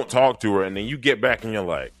don't talk to her and then you get back and you're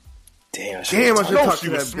like, Damn, I should talk to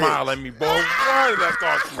that smile at me, boy. Why did I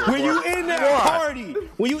talk to her? When you in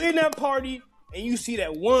that party, and you see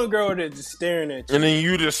that one girl that's just staring at you, and then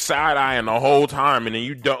you just side eyeing the whole time, and then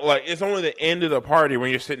you don't like. It's only the end of the party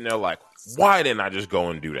when you're sitting there like, why didn't I just go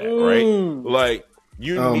and do that? Right? Like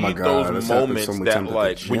you need those moments that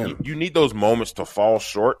like when you need those moments to fall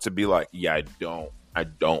short to be like, yeah, I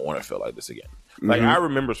don't want to feel like this again. Like I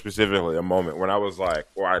remember specifically a moment when I was like,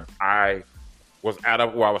 where I was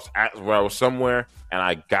where I was somewhere, and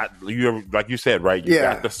I got like you said, right? You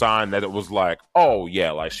got the sign that it was like, oh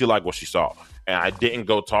yeah, like she liked what she saw, and I didn't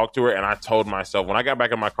go talk to her. And I told myself when I got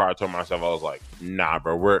back in my car, I told myself I was like, nah,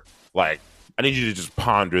 bro, we're like, I need you to just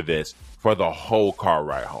ponder this for the whole car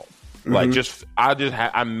ride home. Like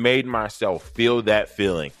I made myself feel that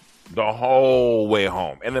feeling the whole way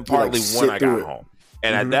home, and then partly when I got home.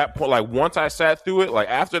 And at that point, like once I sat through it, like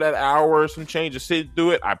after that hour or some change of sitting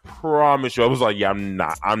through it, I promise you, I was like, yeah, I'm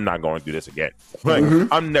not going to do this again. Like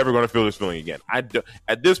I'm never going to feel this feeling again.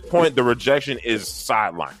 At this point, the rejection is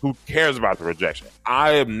sidelined. Who cares about the rejection?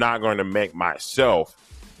 I am not going to make myself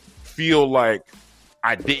feel like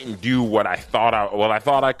I didn't do what I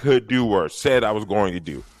thought I could do or said I was going to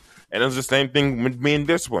do. And it's the same thing with being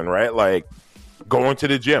disciplined, right? Like going to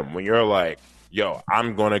the gym when you're like, yo,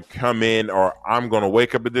 I'm going to come in or I'm going to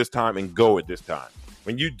wake up at this time and go at this time.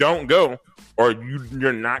 When you don't go or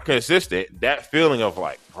you're not consistent, that feeling of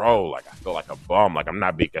like, bro, like I feel like a bum, like I'm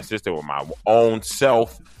not being consistent with my own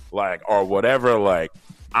self, like, or whatever, like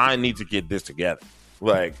I need to get this together.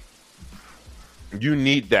 Like you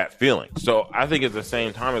need that feeling. So I think at the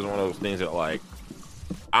same time it's one of those things that like,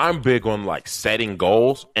 I'm big on like setting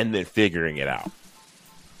goals and then figuring it out.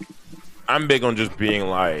 I'm big on just being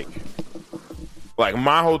like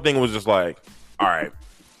my whole thing was just like, all right,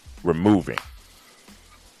 we're moving.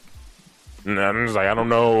 And I'm just like, I don't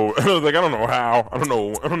know. I was like, I don't know how. I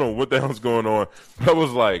don't know what the hell's going on. But I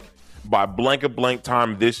was like, by blank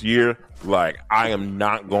time this year, like I am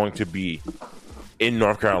not going to be in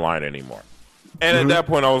North Carolina anymore. And at that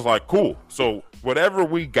point I was like, cool. So whatever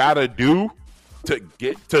we gotta do to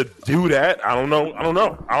get to do that, I don't know.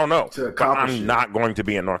 But I'm not going to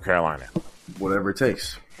be in North Carolina. Whatever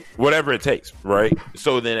it takes, right?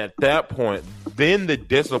 So then at that point, then the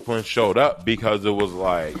discipline showed up because it was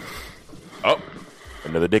like, oh,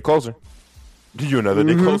 another day closer. You another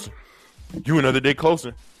day closer. You another day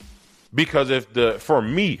closer. Because for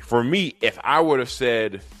me, if I would have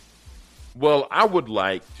said, well, I would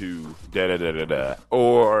like to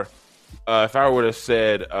or if I would have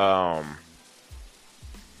said,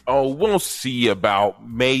 oh, we'll see about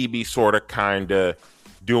maybe sort of kind of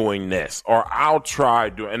doing this, or I'll try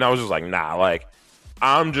doing, and I was just like, nah, like,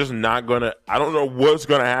 I'm just not gonna, I don't know what's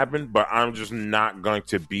gonna happen, but I'm just not going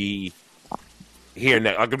to be here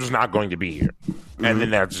next. Like, I'm just not going to be here.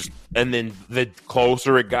 Mm-hmm. And then the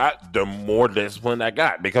closer it got, the more disciplined I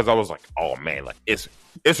got, because I was like, oh man, like it's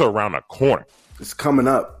around the corner. It's coming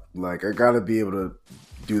up. Like, I gotta be able to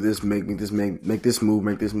do this, make this move.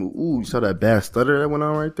 Ooh, you saw that bad stutter that went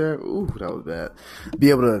on right there? Ooh, that was bad.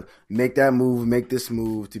 Be able to make that move, make this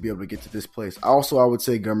move to be able to get to this place. Also, I would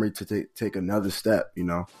say, Montgomery, to take another step, you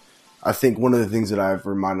know. I think one of the things that I've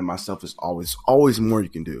reminded myself is always more you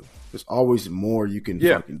can do. There's always more you can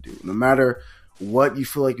fucking do. No matter what you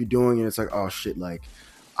feel like you're doing, and it's like, oh shit, like,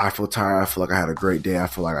 I feel tired. I feel like I had a great day. I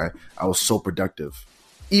feel like I was so productive.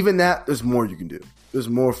 Even that, there's more you can do. There's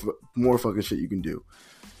more fucking shit you can do.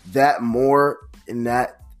 That more in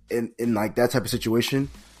like that type of situation,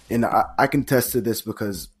 and I can attest to this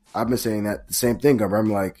because I've been saying that the same thing.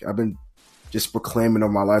 I'm like, I've been just proclaiming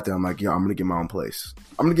over my life that I'm like, yo, I'm gonna get my own place.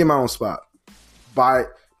 I'm gonna get my own spot. By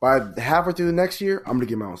halfway through the next year, I'm gonna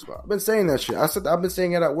get my own spot. I've been saying that shit. I've been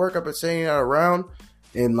saying it at work. I've been saying it around,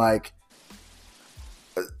 and like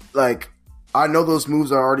I know those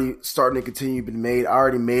moves are already starting to continue to be made. I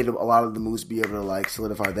already made a lot of the moves to be able to like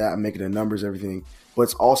solidify that. I'm making the numbers, everything. But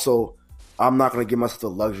it's also, I'm not going to give myself the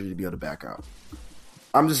luxury to be able to back out.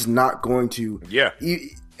 I'm just not going to. Yeah.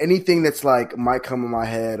 Anything that's like might come in my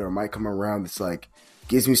head or might come around that's like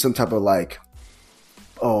gives me some type of like,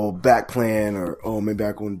 oh, back plan, or oh, maybe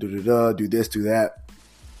I can do this, do that.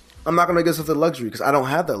 I'm not going to give myself the luxury because I don't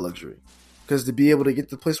have that luxury. Because to be able to get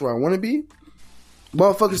to the place where I want to be,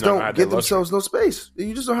 motherfuckers don't give themselves no space.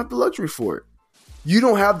 You just don't have the luxury for it. You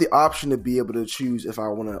don't have the option to be able to choose if I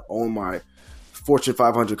want to own my Fortune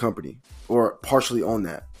 500 company or partially own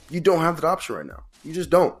that. You don't have that option right now. You just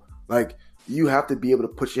don't. Like, you have to be able to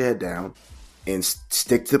put your head down and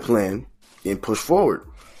stick to the plan and push forward.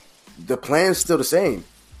 The plan's still the same.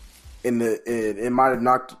 It might have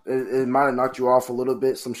knocked you off a little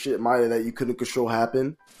bit. Some shit that you couldn't control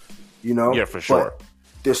happen. You know? Yeah, for sure. But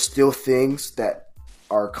there's still things that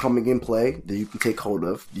are coming in play that you can take hold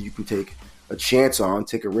of, that you can take a chance on,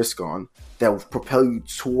 take a risk on, that will propel you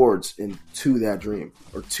towards and to that dream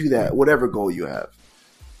or to that whatever goal you have.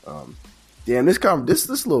 Damn, this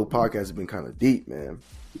little podcast has been kind of deep, man.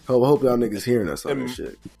 Hope y'all niggas hearing us on this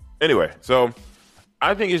shit. Anyway, so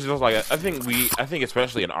I think it's just like I think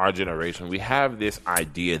especially in our generation, we have this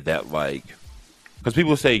idea that like, because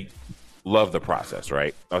people say love the process,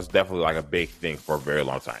 right? That's definitely like a big thing for a very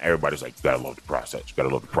long time. Everybody's like, you gotta love the process. You gotta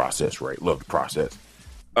love the process, right? Love the process.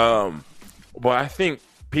 But I think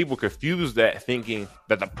people confuse that thinking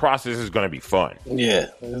that the process is going to be fun. Yeah.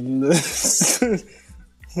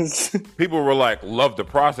 People were like, love the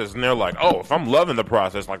process. And they're like, oh, if I'm loving the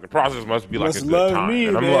process, like the process must be like a good time. Me,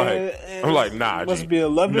 and I'm like, nah, it must be a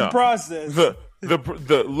loving process.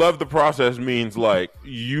 The love the process means like,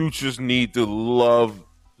 you just need to love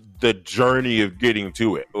the journey of getting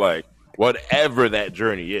to it. Like, whatever that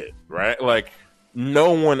journey is, right? Like,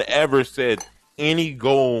 no one ever said any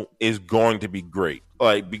goal is going to be great.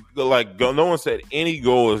 No one said any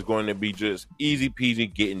goal is going to be just easy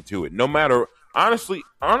peasy getting to it. No matter, honestly,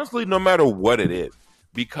 no matter what it is.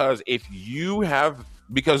 Because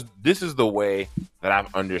because this is the way that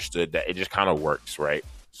I've understood that it just kind of works, right?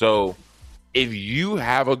 So if you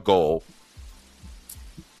have a goal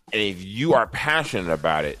and if you are passionate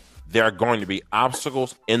about it, there are going to be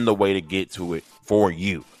obstacles in the way to get to it for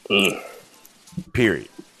you. Period.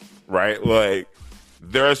 Right? Like,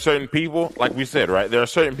 there are certain people, like we said, right? There are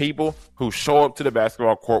certain people who show up to the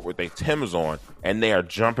basketball court with their Timbs on and they are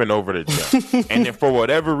jumping over the gym. And then for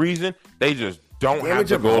whatever reason, they just don't have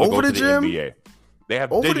the goal to go to the NBA. They're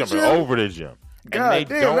jumping over the gym. God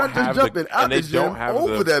damn, not just jumping out the gym,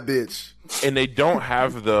 over that bitch. And they don't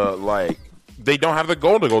have they don't have the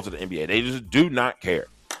goal to go to the NBA. They just do not care.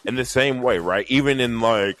 In the same way, right? Even in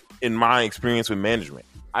my experience with management,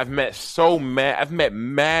 I've met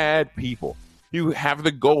mad people. You have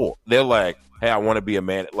the goal. They're like, hey, I want to be a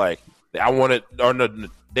man. Like,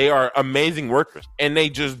 they are amazing workers, and they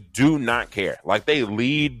just do not care. Like, they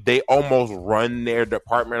almost run their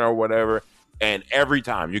department or whatever. And every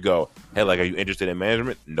time you go, hey, like, are you interested in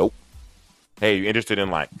management? Nope. Hey, you interested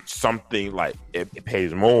in like something like it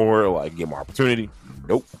pays more, like get more opportunity?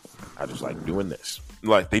 Nope. I just like doing this.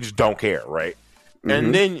 Like, they just don't care, right? Mm-hmm.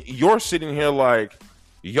 And then you're sitting here like,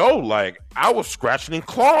 yo, like, I was scratching and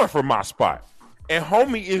clawing for my spot. And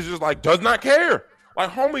homie is just like, does not care. Like,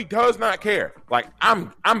 homie does not care. Like,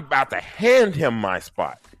 I'm about to hand him my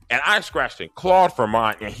spot. and I scratched and clawed for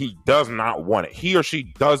mine, and he does not want it. He or she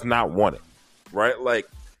does not want it, right? Like,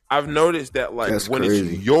 I've noticed that, like, That's when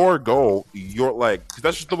crazy. it's your goal, you're like, 'cause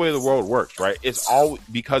that's just the way the world works, right? It's all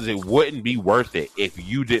because it wouldn't be worth it if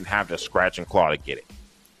you didn't have to scratch and claw to get it.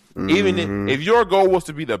 Even if your goal was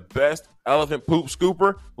to be the best elephant poop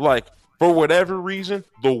scooper, like, for whatever reason,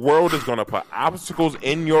 the world is going to put obstacles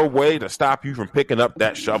in your way to stop you from picking up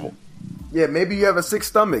that shovel. Yeah, maybe you have a sick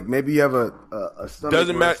stomach. Maybe you have a stomach.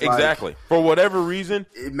 Doesn't where matter. it's like, Exactly. For whatever reason,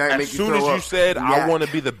 It might as make you soon as throw you up. said, I Yak. want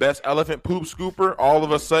to be the best elephant poop scooper, all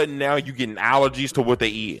of a sudden now you're getting allergies to what they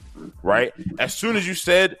eat, right? As soon as you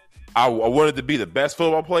said, I wanted to be the best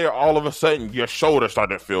football player, all of a sudden your shoulder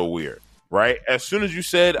started to feel weird, right? As soon as you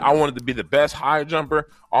said, I wanted to be the best high jumper,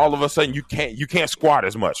 all of a sudden you can't squat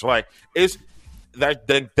as much. Like, it's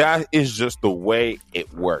that is just the way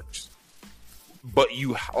it works. But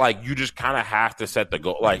you just kind of have to set the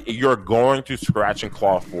goal. Like, you're going to scratch and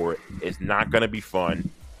claw for it. It's not going to be fun.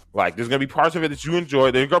 Like, there's going to be parts of it that you enjoy.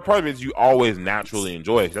 There's going to be parts of it that you always naturally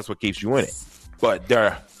enjoy, 'cause that's what keeps you in it. But there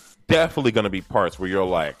are definitely going to be parts where you're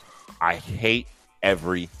like, I hate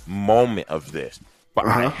every moment of this, but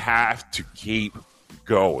I have to keep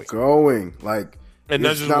going. Like, And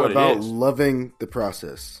that's it's just not what it about is. loving the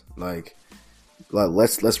process. Like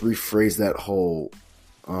let's rephrase that whole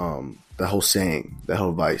saying, that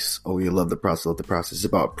whole advice. Oh, you love the process, love the process. It's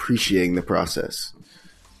about appreciating the process.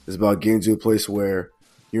 It's about getting to a place where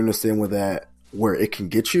you understand where it can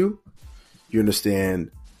get you. You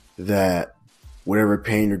understand that whatever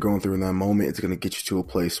pain you're going through in that moment, it's going to get you to a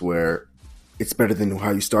place where it's better than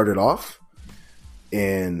how you started off.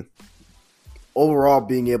 And overall,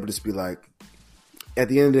 being able to just be like, at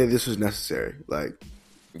the end of the day, this was necessary. Like,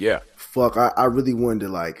 Yeah. fuck, I really wanted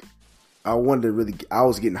to, I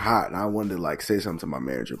was getting hot and I wanted to, say something to my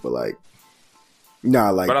manager, but,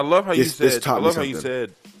 nah, But I love how you said, taught I me love how you something.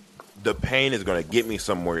 said the pain is going to get me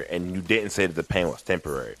somewhere, and you didn't say that the pain was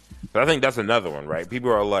temporary. But I think that's another one, right?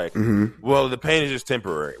 People are like, well, the pain is just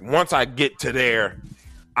temporary. Once I get to there,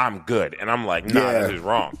 I'm good. And I'm like, nah, Yeah. this is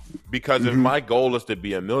wrong. Because if my goal is to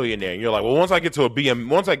be a millionaire, and you're like, well, once I get to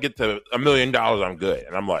 $1 million, I'm good.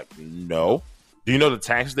 And I'm like, no. Do you know the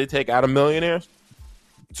taxes they take out of millionaires?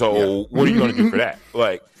 So what are you going to do for that?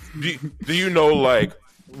 Like, do you know,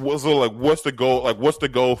 what's the goal? Like, what's the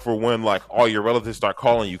goal for when, all your relatives start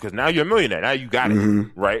calling you? Because now you're a millionaire. Now you got it,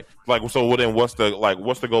 right? Then what's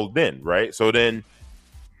the goal then, right? So then,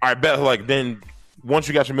 I bet, then once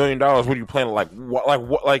you got your $1 million, what are you planning?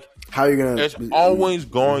 How are you going to... There's always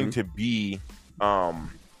going to be,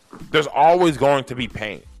 there's always going to be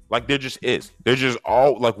pain. Like, there just is. There's just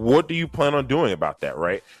what do you plan on doing about that,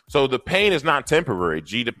 right? So the pain is not temporary,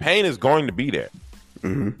 G. The pain is going to be there.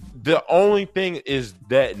 The only thing is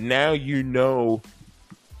that now you know,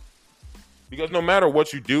 because no matter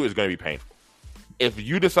what you do, it's going to be painful. If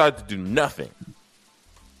you decide to do nothing,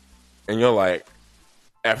 and you're like,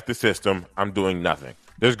 F the system, I'm doing nothing,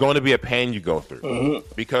 there's going to be a pain you go through.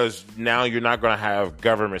 Because now you're not going to have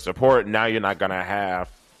government support. Now you're not going to have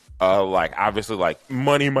obviously,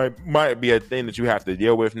 money might be a thing that you have to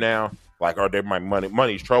deal with now. Are there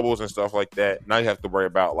money's troubles and stuff like that? Now you have to worry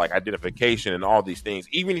about identification and all these things.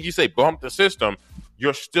 Even if you say bump the system,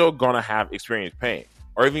 you're still gonna have experienced pain.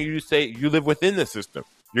 Or even if you say you live within the system,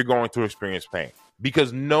 you're going to experience pain,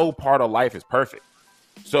 because no part of life is perfect.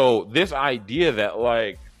 So this idea that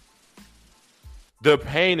the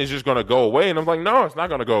pain is just gonna go away, and I'm like, no, it's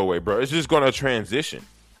not gonna go away, bro. It's just gonna transition.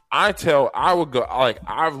 I've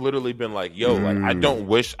literally been like, yo, I don't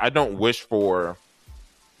wish for,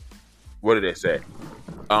 what did they say?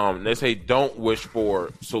 They say don't wish for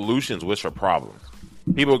solutions, wish for problems.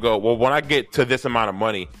 People go, well, when I get to this amount of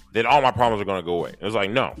money, then all my problems are going to go away. It's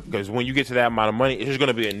like, no, because when you get to that amount of money, it's just going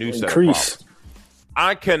to be a new set of problems.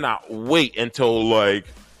 I cannot wait until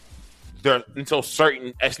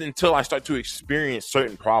until I start to experience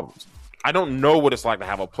certain problems. I don't know what it's like to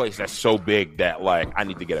have a place that's so big that I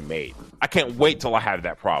need to get it made. I can't wait till I have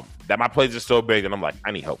that problem. That my place is so big that I'm like,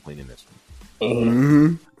 I need help cleaning this.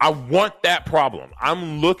 I want that problem.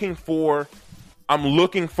 I'm looking for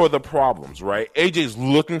the problems, right? AJ's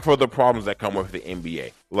looking for the problems that come with the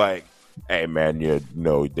NBA. Hey man,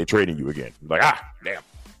 they're trading you again. Damn.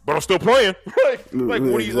 But I'm still playing. What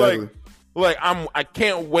do you like? I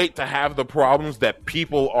can't wait to have the problems that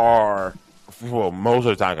people are, most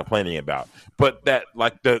of the time, complaining about. But that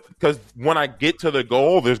because when I get to the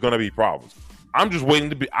goal, there's gonna be problems. I'm just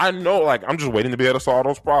waiting to be able to solve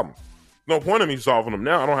those problems. No point in me solving them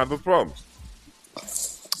now. I don't have those problems.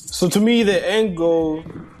 So to me, the end goal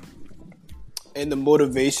and the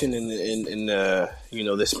motivation in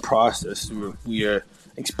this process we are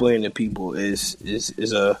explain to people is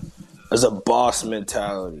a boss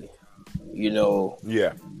mentality. You know,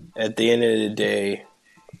 Yeah. at the end of the day,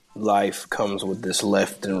 life comes with this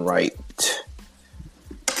left and right,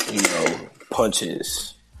 you know,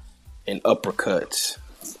 punches and uppercuts.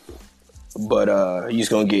 But you just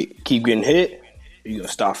gonna keep getting hit. You gonna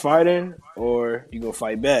stop fighting, or you gonna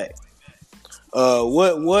fight back?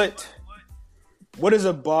 What does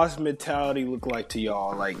a boss mentality look like to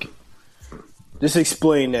y'all? Like, just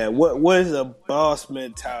explain that. What is a boss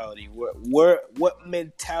mentality? What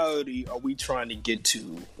mentality are we trying to get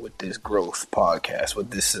to with this growth podcast,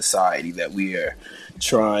 with this society that we are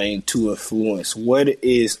trying to influence? What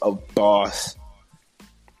is a boss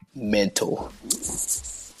mental?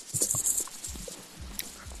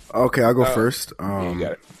 Okay, I'll go first. You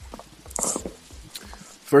got it.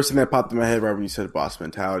 First thing that popped in my head right when you said boss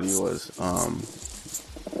mentality was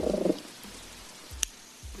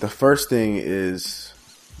the first thing is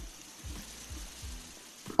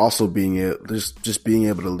also being just being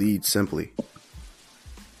able to lead simply.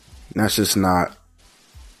 And that's just not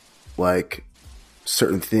like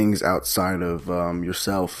certain things outside of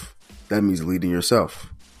yourself. That means leading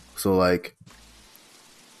yourself. So like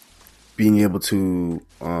being able to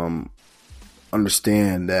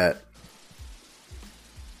understand that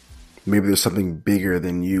maybe there's something bigger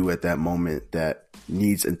than you at that moment that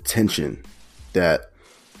needs attention, that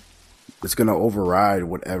it's going to override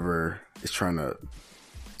whatever is trying to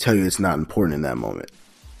tell you it's not important in that moment.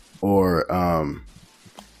 Or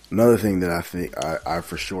another thing that I think I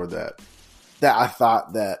for sure that I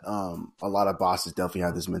thought that a lot of bosses definitely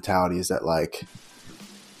have this mentality is that like,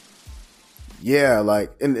 yeah,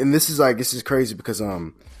 like, and this is crazy because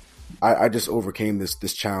I just overcame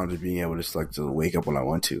this challenge of being able to just like to wake up when I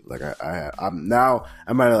want to. Like I'm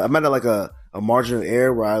at like a margin of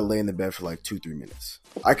error where I lay in the bed for like 2-3 minutes.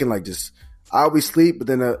 I can like I'll be asleep, but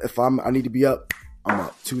then if I need to be up, I'm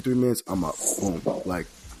up. 2-3 minutes, I'm up. Boom. Like,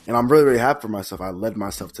 and I'm really, really happy for myself. I led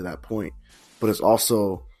myself to that point, but it's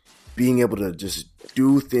also being able to just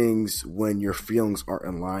do things when your feelings aren't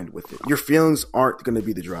in line with it. Your feelings aren't going to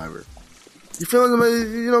be the driver. Your feelings,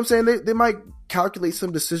 you know what I'm saying? They might calculate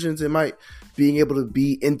some decisions. They might being able to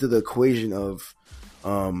be into the equation of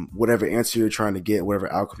whatever answer you're trying to get,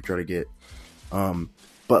 whatever outcome you're trying to get.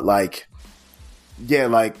 But like, yeah,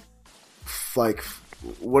 like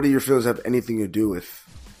what do your feelings have anything to do with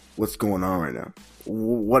what's going on right now?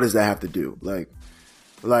 What does that have to do? Like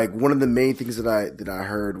one of the main things that I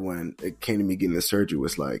heard when it came to me getting the surgery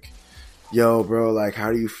was like, yo, bro, like,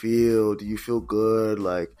 how do you feel? Do you feel good?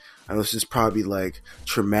 Like, I know it's just probably like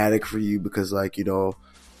traumatic for you because like, you know,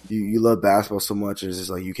 you love basketball so much and it's just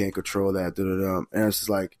like, you can't control that. And it's just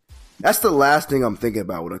like, that's the last thing I'm thinking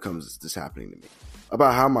about when it comes to this happening to me,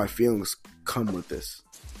 about how my feelings come with this.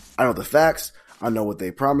 I know the facts. I know what they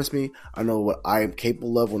promised me. I know what I am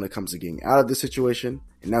capable of when it comes to getting out of this situation.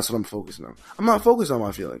 And that's what I'm focusing on. I'm not focused on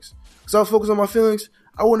my feelings. Because if I was focused on my feelings,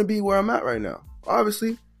 I wouldn't be where I'm at right now.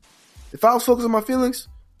 Obviously. If I was focused on my feelings,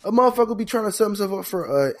 a motherfucker would be trying to set himself up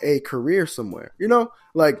for a career somewhere. You know?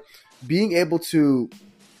 Like, being able to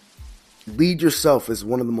lead yourself is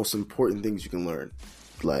one of the most important things you can learn.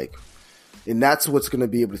 Like, and that's what's going to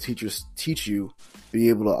be able to teach you, be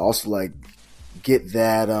able to also, like, get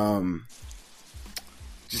that,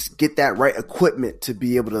 just get that right equipment to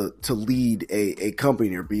be able to lead a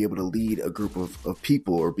company or be able to lead a group of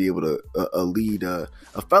people or be able to lead a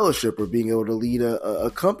fellowship or being able to lead a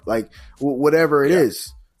company, like whatever it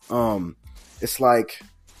is. It's like,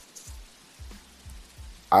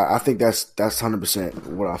 I think that's 100%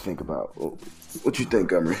 what I think about. What you think,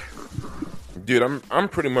 Gumry? Dude, I'm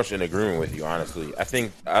pretty much in agreement with you, honestly. I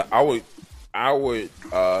think I would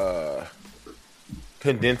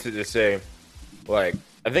condense it to say, like,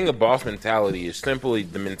 I think a boss mentality is simply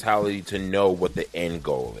the mentality to know what the end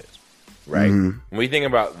goal is, right? Mm-hmm. When we think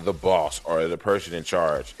about the boss or the person in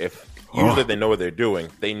charge, if usually they know what they're doing,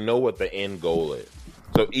 they know what the end goal is.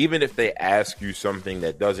 So even if they ask you something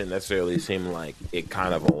that doesn't necessarily seem like it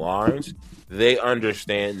kind of aligns, they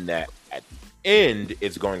understand that at the end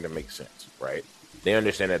it's going to make sense, right? They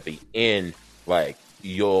understand at the end, like,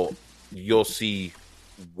 you'll see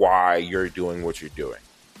why you're doing what you're doing.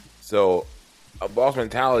 So a boss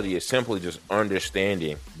mentality is simply just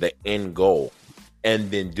understanding the end goal and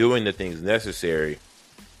then doing the things necessary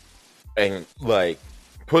and like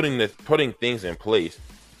putting things in place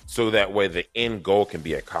so that way the end goal can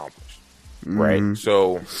be accomplished. Right? Mm-hmm.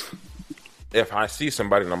 So if I see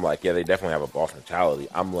somebody and I'm like, yeah, they definitely have a boss mentality,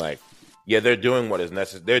 I'm like, yeah, they're doing what is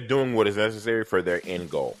necessary. They're doing what is necessary for their end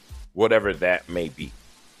goal, whatever that may be.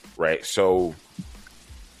 Right? So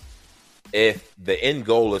if the end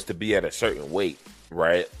goal is to be at a certain weight,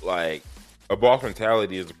 right? Like, a boss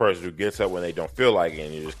mentality is the person who gets up when they don't feel like it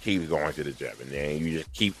and you just keep going to the gym and then you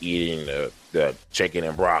just keep eating the chicken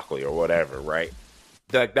and broccoli or whatever, right?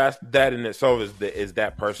 That in itself is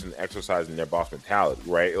that person exercising their boss mentality,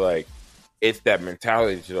 right? Like, it's that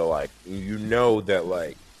mentality to like, you know that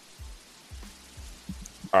like,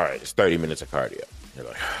 all right, it's 30 minutes of cardio. You're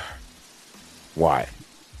like, why?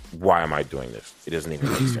 Why am I doing this? It doesn't even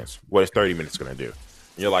make sense. What is 30 minutes going to do?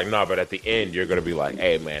 And you're like, no, but at the end, you're going to be like,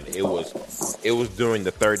 hey, man, it was doing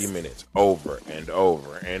the 30 minutes over and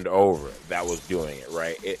over and over that was doing it,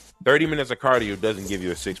 right? 30 minutes of cardio doesn't give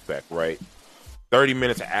you a six-pack, right? 30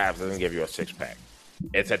 minutes of abs doesn't give you a six-pack.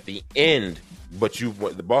 It's at the end, but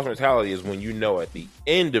the boss mentality is when you know at the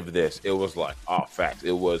end of this, it was like, oh, facts.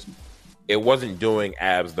 It wasn't doing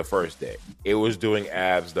abs the first day. It was doing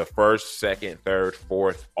abs the first, second, third,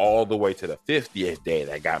 fourth, all the way to the 50th day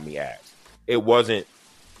that got me abs. It wasn't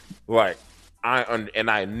like, and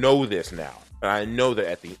I know this now. And I know that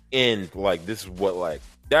at the end, like, this is what, like,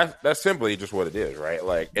 that's simply just what it is, right?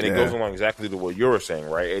 Like, and it goes along exactly to what you were saying,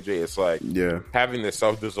 right, AJ? It's like having the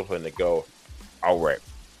self-discipline to go, all right,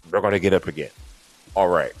 we're going to get up again. All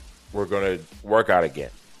right, we're going to work out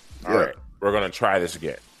again. All right, we're going to try this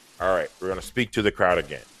again. All right, we're going to speak to the crowd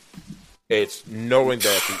again. It's knowing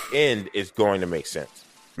that at the end, it's going to make sense.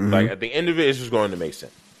 Mm-hmm. Like, at the end of it, it's just going to make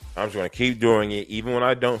sense. I'm just going to keep doing it, even when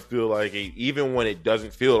I don't feel like it, even when it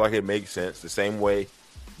doesn't feel like it makes sense. The same way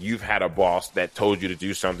you've had a boss that told you to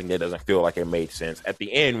do something that doesn't feel like it made sense. At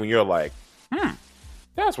the end, when you're like,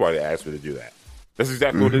 that's why they asked me to do that. That's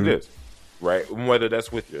exactly what it is, right? Whether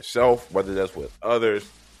that's with yourself, whether that's with others,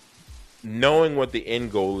 knowing what the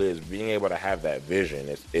end goal is, being able to have that vision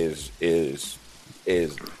is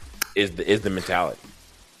the mentality.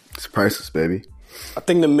 It's priceless, baby. I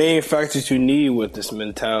think the main factors you need with this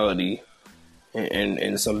mentality,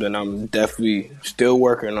 and something I'm definitely still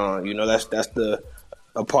working on. You know, that's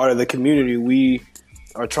a part of the community we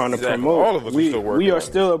are trying to promote. All of us are still working. We are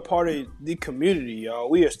still a part of the community, y'all.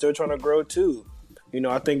 We are still trying to grow too. You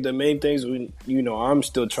know, I think the main things I'm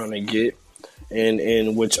still trying to get.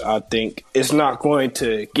 And which I think is not going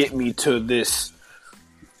to get me to this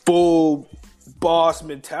full boss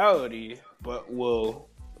mentality, but will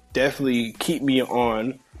definitely keep me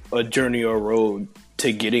on a journey or road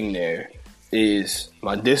to getting there, is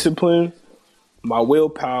my discipline, my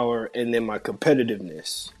willpower, and then my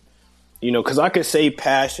competitiveness. You know, because I could say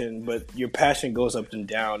passion, but your passion goes up and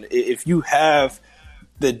down. If you have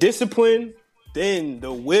the discipline, then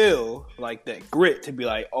the will, like that grit to be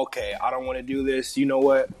like, okay, I don't want to do this. You know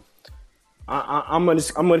what? I'm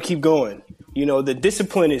gonna keep going. You know, the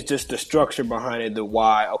discipline is just the structure behind it, the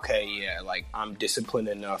why. Okay, yeah, like I'm disciplined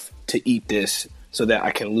enough to eat this so that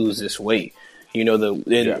I can lose this weight. You know, and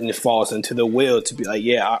it falls into the will to be like,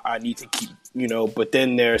 yeah, I need to keep. You know, but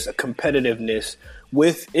then there's a competitiveness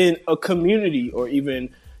within a community, or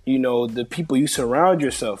even, you know, the people you surround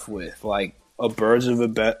yourself with, like. A bird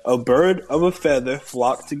of a feather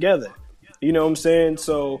flock together. You know what I'm saying?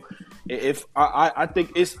 So if I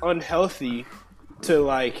think it's unhealthy to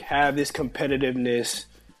like have this competitiveness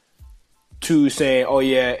to saying, oh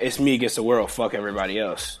yeah, it's me against the world, fuck everybody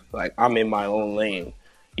else. Like, I'm in my own lane.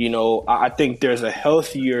 You know, I think there's a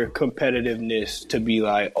healthier competitiveness to be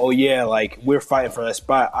like, oh yeah, like we're fighting for that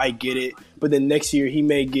spot. I get it. But then next year he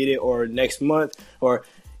may get it, or next month, or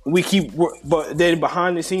but then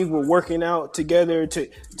behind the scenes, we're working out together to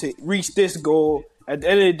reach this goal. At the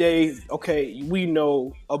end of the day, okay, we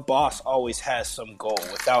know a boss always has some goal.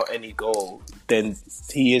 Without any goal, then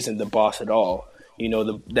he isn't the boss at all. You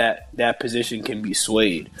know, that position can be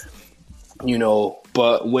swayed. You know,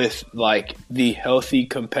 but with like the healthy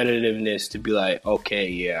competitiveness to be like, okay,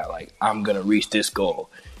 yeah, like I'm gonna reach this goal.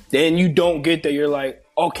 Then you don't get that. You're like,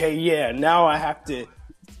 okay, yeah, now I have to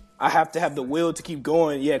have the will to keep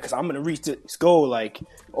going, yeah, because I'm gonna reach this goal. Like,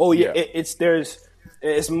 oh yeah, there's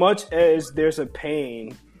as much as there's a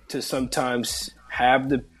pain to sometimes have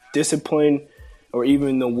the discipline or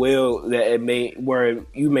even the will that where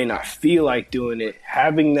you may not feel like doing it.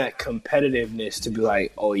 Having that competitiveness to be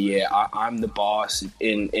like, oh yeah, I'm the boss,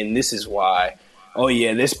 and this is why. Oh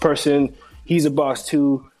yeah, this person, he's a boss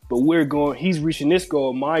too, but he's reaching this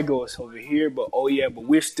goal. My goal is over here, but oh yeah, but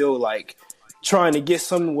we're still like trying to get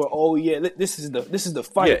something where, oh yeah, this is the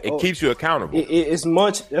fight. Yeah, it keeps you accountable. As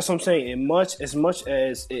much, that's what I'm saying. As much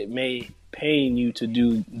as it may pain you to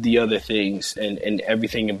do the other things and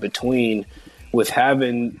everything in between, with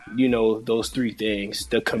having, you know, those three things,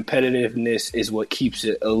 the competitiveness is what keeps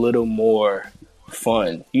it a little more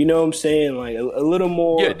fun. You know what I'm saying? Like a little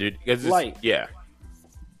more, yeah, dude. Light. Yeah,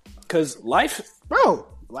 because life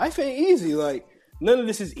ain't easy. Like, none of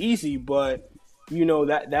this is easy, but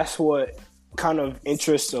that's what kind of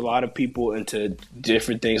interests a lot of people into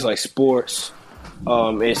different things like sports.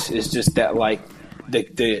 It's just that like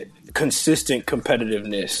the consistent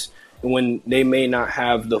competitiveness when they may not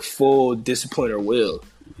have the full discipline or will,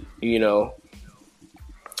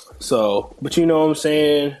 So, but you know what I'm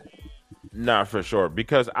saying? Nah, for sure.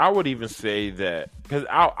 Because I would even say that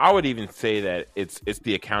it's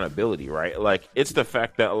the accountability, right? Like it's the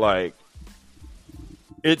fact that like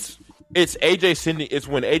it's AJ sending. It's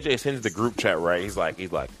when AJ sends the group chat, right? He's like,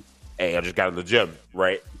 hey, I just got to the gym,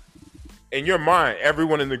 right? In your mind,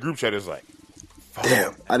 everyone in the group chat is like,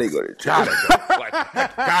 damn, I didn't go to the gym.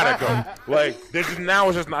 Gotta go. Like now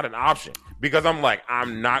it's just not an option. Because I'm like,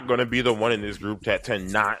 I'm not going to be the one in this group chat to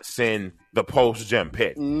not send the post-gym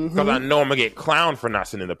pic. Because I know I'm going to get clowned for not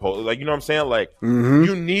sending the post. Like, you know what I'm saying? Like,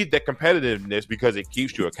 you need that competitiveness because it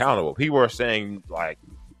keeps you accountable. People are saying, like,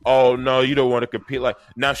 oh, no, you don't want to compete. Like,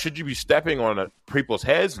 now, should you be stepping on people's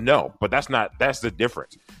heads? No. But that's the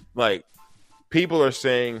difference. Like, people are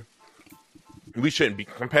saying we shouldn't be,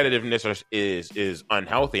 competitiveness is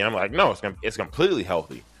unhealthy. And I'm like, no, it's completely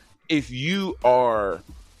healthy. If you are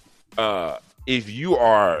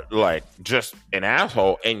like just an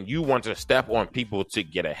asshole and you want to step on people to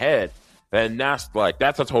get ahead, then that's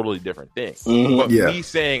a totally different thing. But me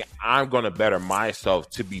saying I'm going to better myself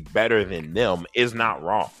to be better than them is not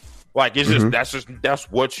wrong. Like it's that's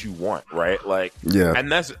what you want, right? Like,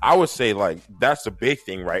 and I would say like that's a big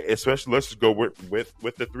thing, right? Especially let's just go with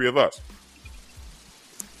the three of us.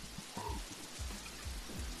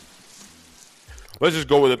 Let's just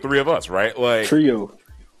go with the three of us, right? Like trio.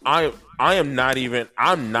 I'm not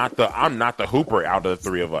the hooper out of the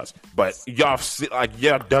three of us. But y'all see, like,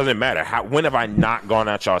 it doesn't matter. When have I not gone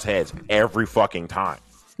at y'all's heads every fucking time?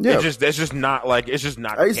 Yeah, it's just not.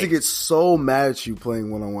 I used to get so mad at you playing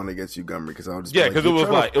 1-on-1 against you, Gumby, because I was just because it was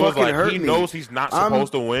like he knows he's not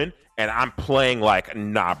supposed to win, and I'm playing like,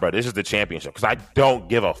 nah, bro, this is the championship because I don't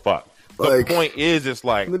give a fuck. The point is, it's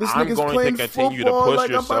like I'm going to continue to push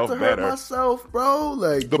yourself better. Myself, bro.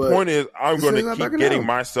 Like the point is, I'm going to keep getting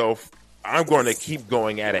myself. I'm going to keep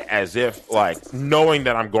going at it as if like knowing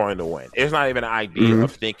that I'm going to win. It's not even an idea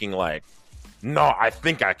of thinking like, no, I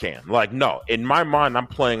think I can. Like, no, in my mind, I'm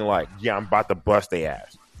playing like, yeah, I'm about to bust their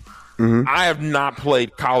ass. I have not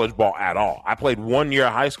played college ball at all. I played 1 year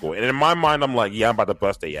of high school, and in my mind, I'm like, yeah, I'm about to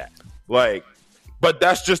bust their ass. Like. But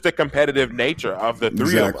that's just the competitive nature of the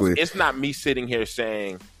three of us. It's not me sitting here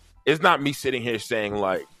saying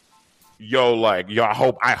like, yo, I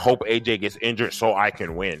hope AJ gets injured so I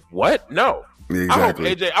can win. What? No.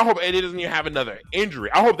 Exactly. I hope AJ doesn't even have another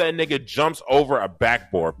injury. I hope that nigga jumps over a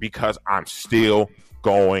backboard because I'm still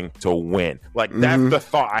going to win. Like that's the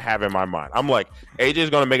thought I have in my mind. I'm like,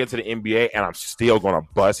 AJ's going to make it to the NBA and I'm still going to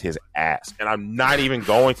bust his ass. And I'm not even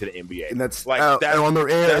going to the NBA. And that's like that's on the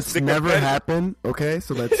air. That's never happened. Okay,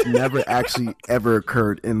 so that's never actually ever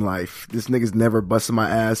occurred in life. This nigga's never busted my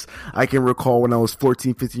ass. I can recall when I was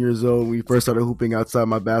 14, 15 years old, when we first started hooping outside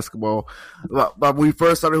my basketball. But when we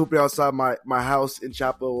first started hooping outside my house in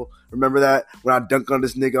Chapel, remember that? When I dunked on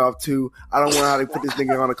this nigga off too. I don't know how to put this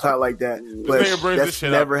nigga on a cloud like that. But that's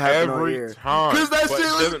never happened on here. Because that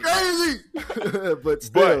shit was crazy. But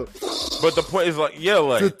still. But the point is like, yeah,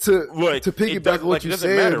 like to piggyback what you said.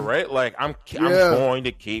 It doesn't matter, right? Like I'm going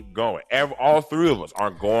to keep going. All three of us are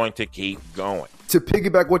going to keep going. To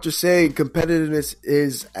piggyback what you're saying, competitiveness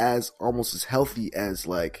is almost as healthy as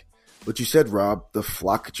like what you said, Rob, the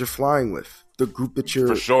flock that you're flying with, the group that you're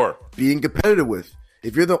for sure being competitive with.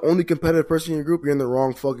 If you're the only competitive person in your group, you're in the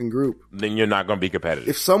wrong fucking group. Then you're not going to be competitive.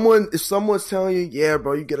 If someone's telling you, yeah,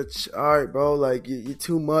 bro, you all right, bro, like you're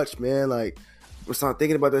too much, man. Like, we're not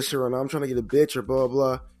thinking about that shit right now. I'm trying to get a bitch or blah,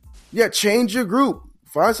 blah. Yeah, change your group.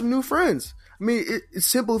 Find some new friends. I mean, it's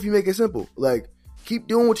simple if you make it simple. Like, keep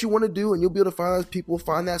doing what you want to do and you'll be able to find people,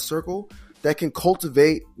 find that circle that can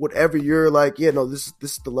cultivate whatever you're like, yeah, no, this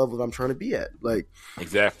is the level that I'm trying to be at. Like,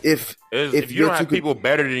 exactly. If you don't have people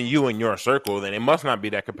better than you in your circle, then it must not be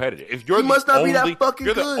that competitive. If you're be that fucking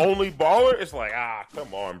you're good. The only baller, it's like,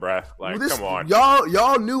 come on, bruh. Like, come on.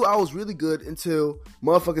 Y'all knew I was really good until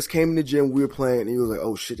motherfuckers came in the gym, we were playing, and he was like,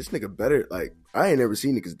 oh shit, this nigga better. Like, I ain't never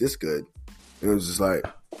seen niggas this good. And it was just like,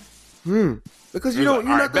 because you're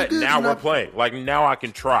not that good. Now we're playing. Like now I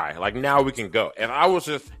can try. Like now we can go. If I was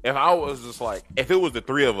just like, if it was the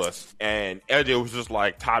three of us and AJ was just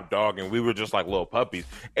like top dog and we were just like little puppies,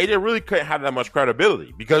 AJ really couldn't have that much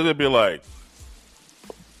credibility because it'd be like,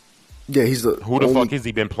 yeah, who the fuck has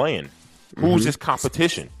he been playing? Who's his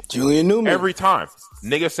competition? Julian Newman. Every time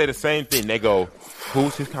niggas say the same thing, they go,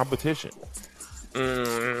 who's his competition?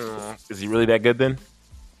 Is he really that good then?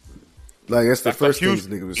 Like that's the first thing huge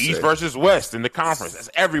nigga was East say. versus West in the conference. That's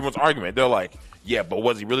everyone's argument. They're like, yeah, but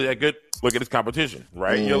was he really that good? Look at his competition,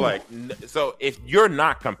 right? You're like, so if you're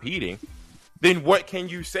not competing, then what can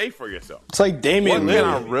you say for yourself? It's like Damian What can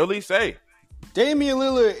I Lillard. really say? Damian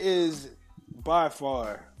Lillard is by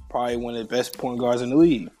far probably one of the best point guards in the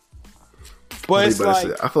league. But it's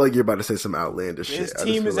like I feel like you're about to say some outlandish shit. his I just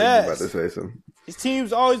team feel is like ass. you're about to say some. His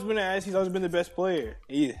team's always been ass. He's always been the best player.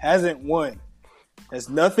 He hasn't won. Has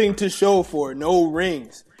nothing to show for it. No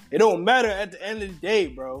rings. It don't matter at the end of the day,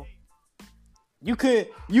 bro. You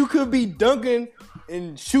could be dunking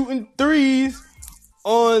and shooting threes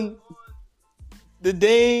on the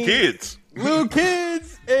dang Kids. little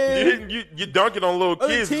kids and You're dunking on little other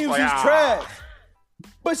kids. teams It's like, is trash.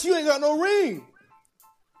 But you ain't got no ring.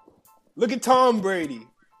 Look at Tom Brady.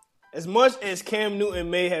 As much as Cam Newton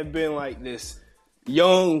may have been like this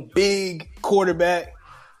young, big quarterback,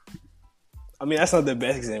 I mean, that's not the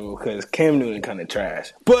best example because Cam Newton kind of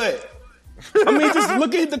trash. But, I mean, just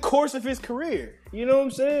look at the course of his career. You know what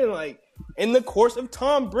I'm saying? Like, in the course of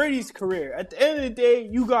Tom Brady's career, at the end of the day,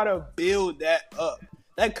 you got to build that up.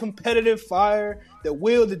 That competitive fire, the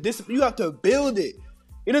will, the discipline, you have to build it.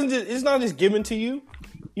 It's not just given to you.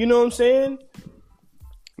 You know what I'm saying?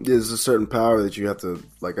 There's a certain power that you have to,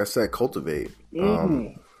 like I said, cultivate.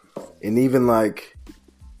 Mm-hmm. And even like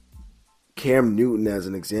Cam Newton as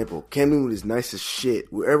an example. Cam Newton is nice as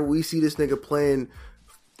shit. Wherever we see this nigga playing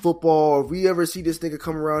football, or if we ever see this nigga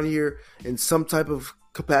come around here in some type of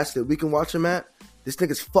capacity that we can watch him at, this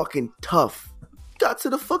nigga's fucking tough. Got to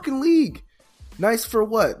the fucking league. Nice for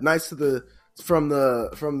what? Nice to from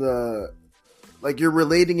the like you're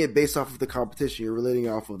relating it based off of the competition. You're relating it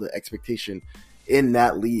off of the expectation in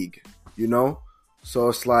that league, you know? So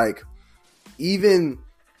it's like even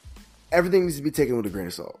everything needs to be taken with a grain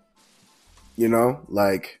of salt. You know?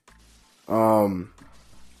 Like and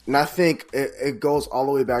I think it goes all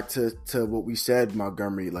the way back to what we said,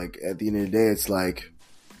 Montgomery. Like at the end of the day, it's like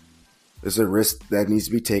there's a risk that needs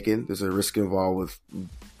to be taken. There's a risk involved with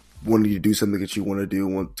wanting to do something that you want to do,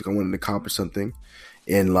 wanting to accomplish something,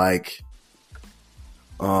 and like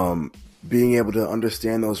being able to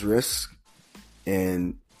understand those risks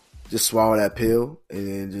and just swallow that pill and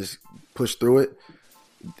then just push through it,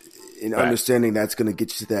 and understanding that's going to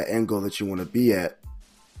get you to that end goal that you want to be at.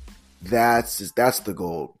 That's the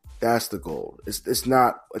goal. That's the goal. It's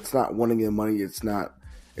not wanting the money. It's not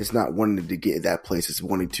wanting to get that place. It's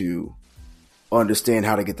wanting to understand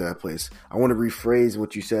how to get to that place. I want to rephrase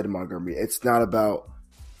what you said, Montgomery. It's not about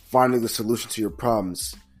finding the solution to your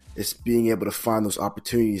problems. It's being able to find those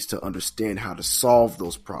opportunities to understand how to solve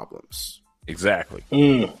those problems. Exactly.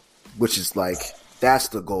 Which is like, that's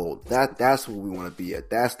the goal. That's what we want to be at.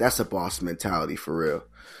 That's a boss mentality for real.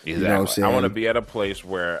 Exactly. You know what I'm saying? I want to be at a place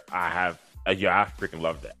where I have, I freaking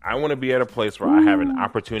love that. I want to be at a place where I have an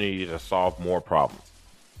opportunity to solve more problems.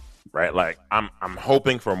 Right? Like I'm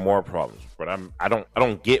hoping for more problems, but I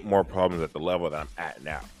don't get more problems at the level that I'm at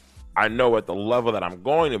now. I know at the level that I'm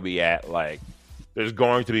going to be at, like there's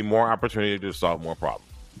going to be more opportunity to solve more problems.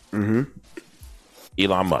 Mm-hmm.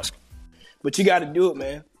 Elon Musk. But you got to do it,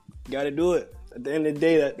 man. You got to do it. At the end of the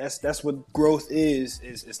day, that's what growth is.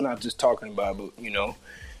 It's not just talking about, but you know,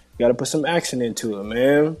 you got to put some action into it,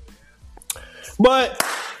 man. But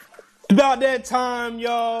about that time,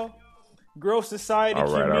 y'all. Growth Society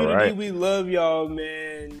community, we love y'all,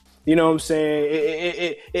 man. You know what I'm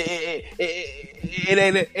saying? It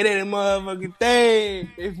ain't a motherfucking thing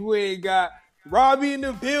if we ain't got Robbie in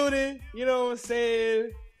the building. You know what I'm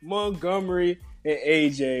saying? Montgomery and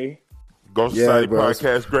AJ. Growth Society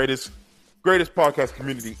podcast, greatest podcast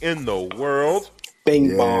community in the world.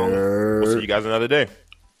 Bing bong. We'll see you guys another day.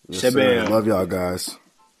 Yes, love y'all guys.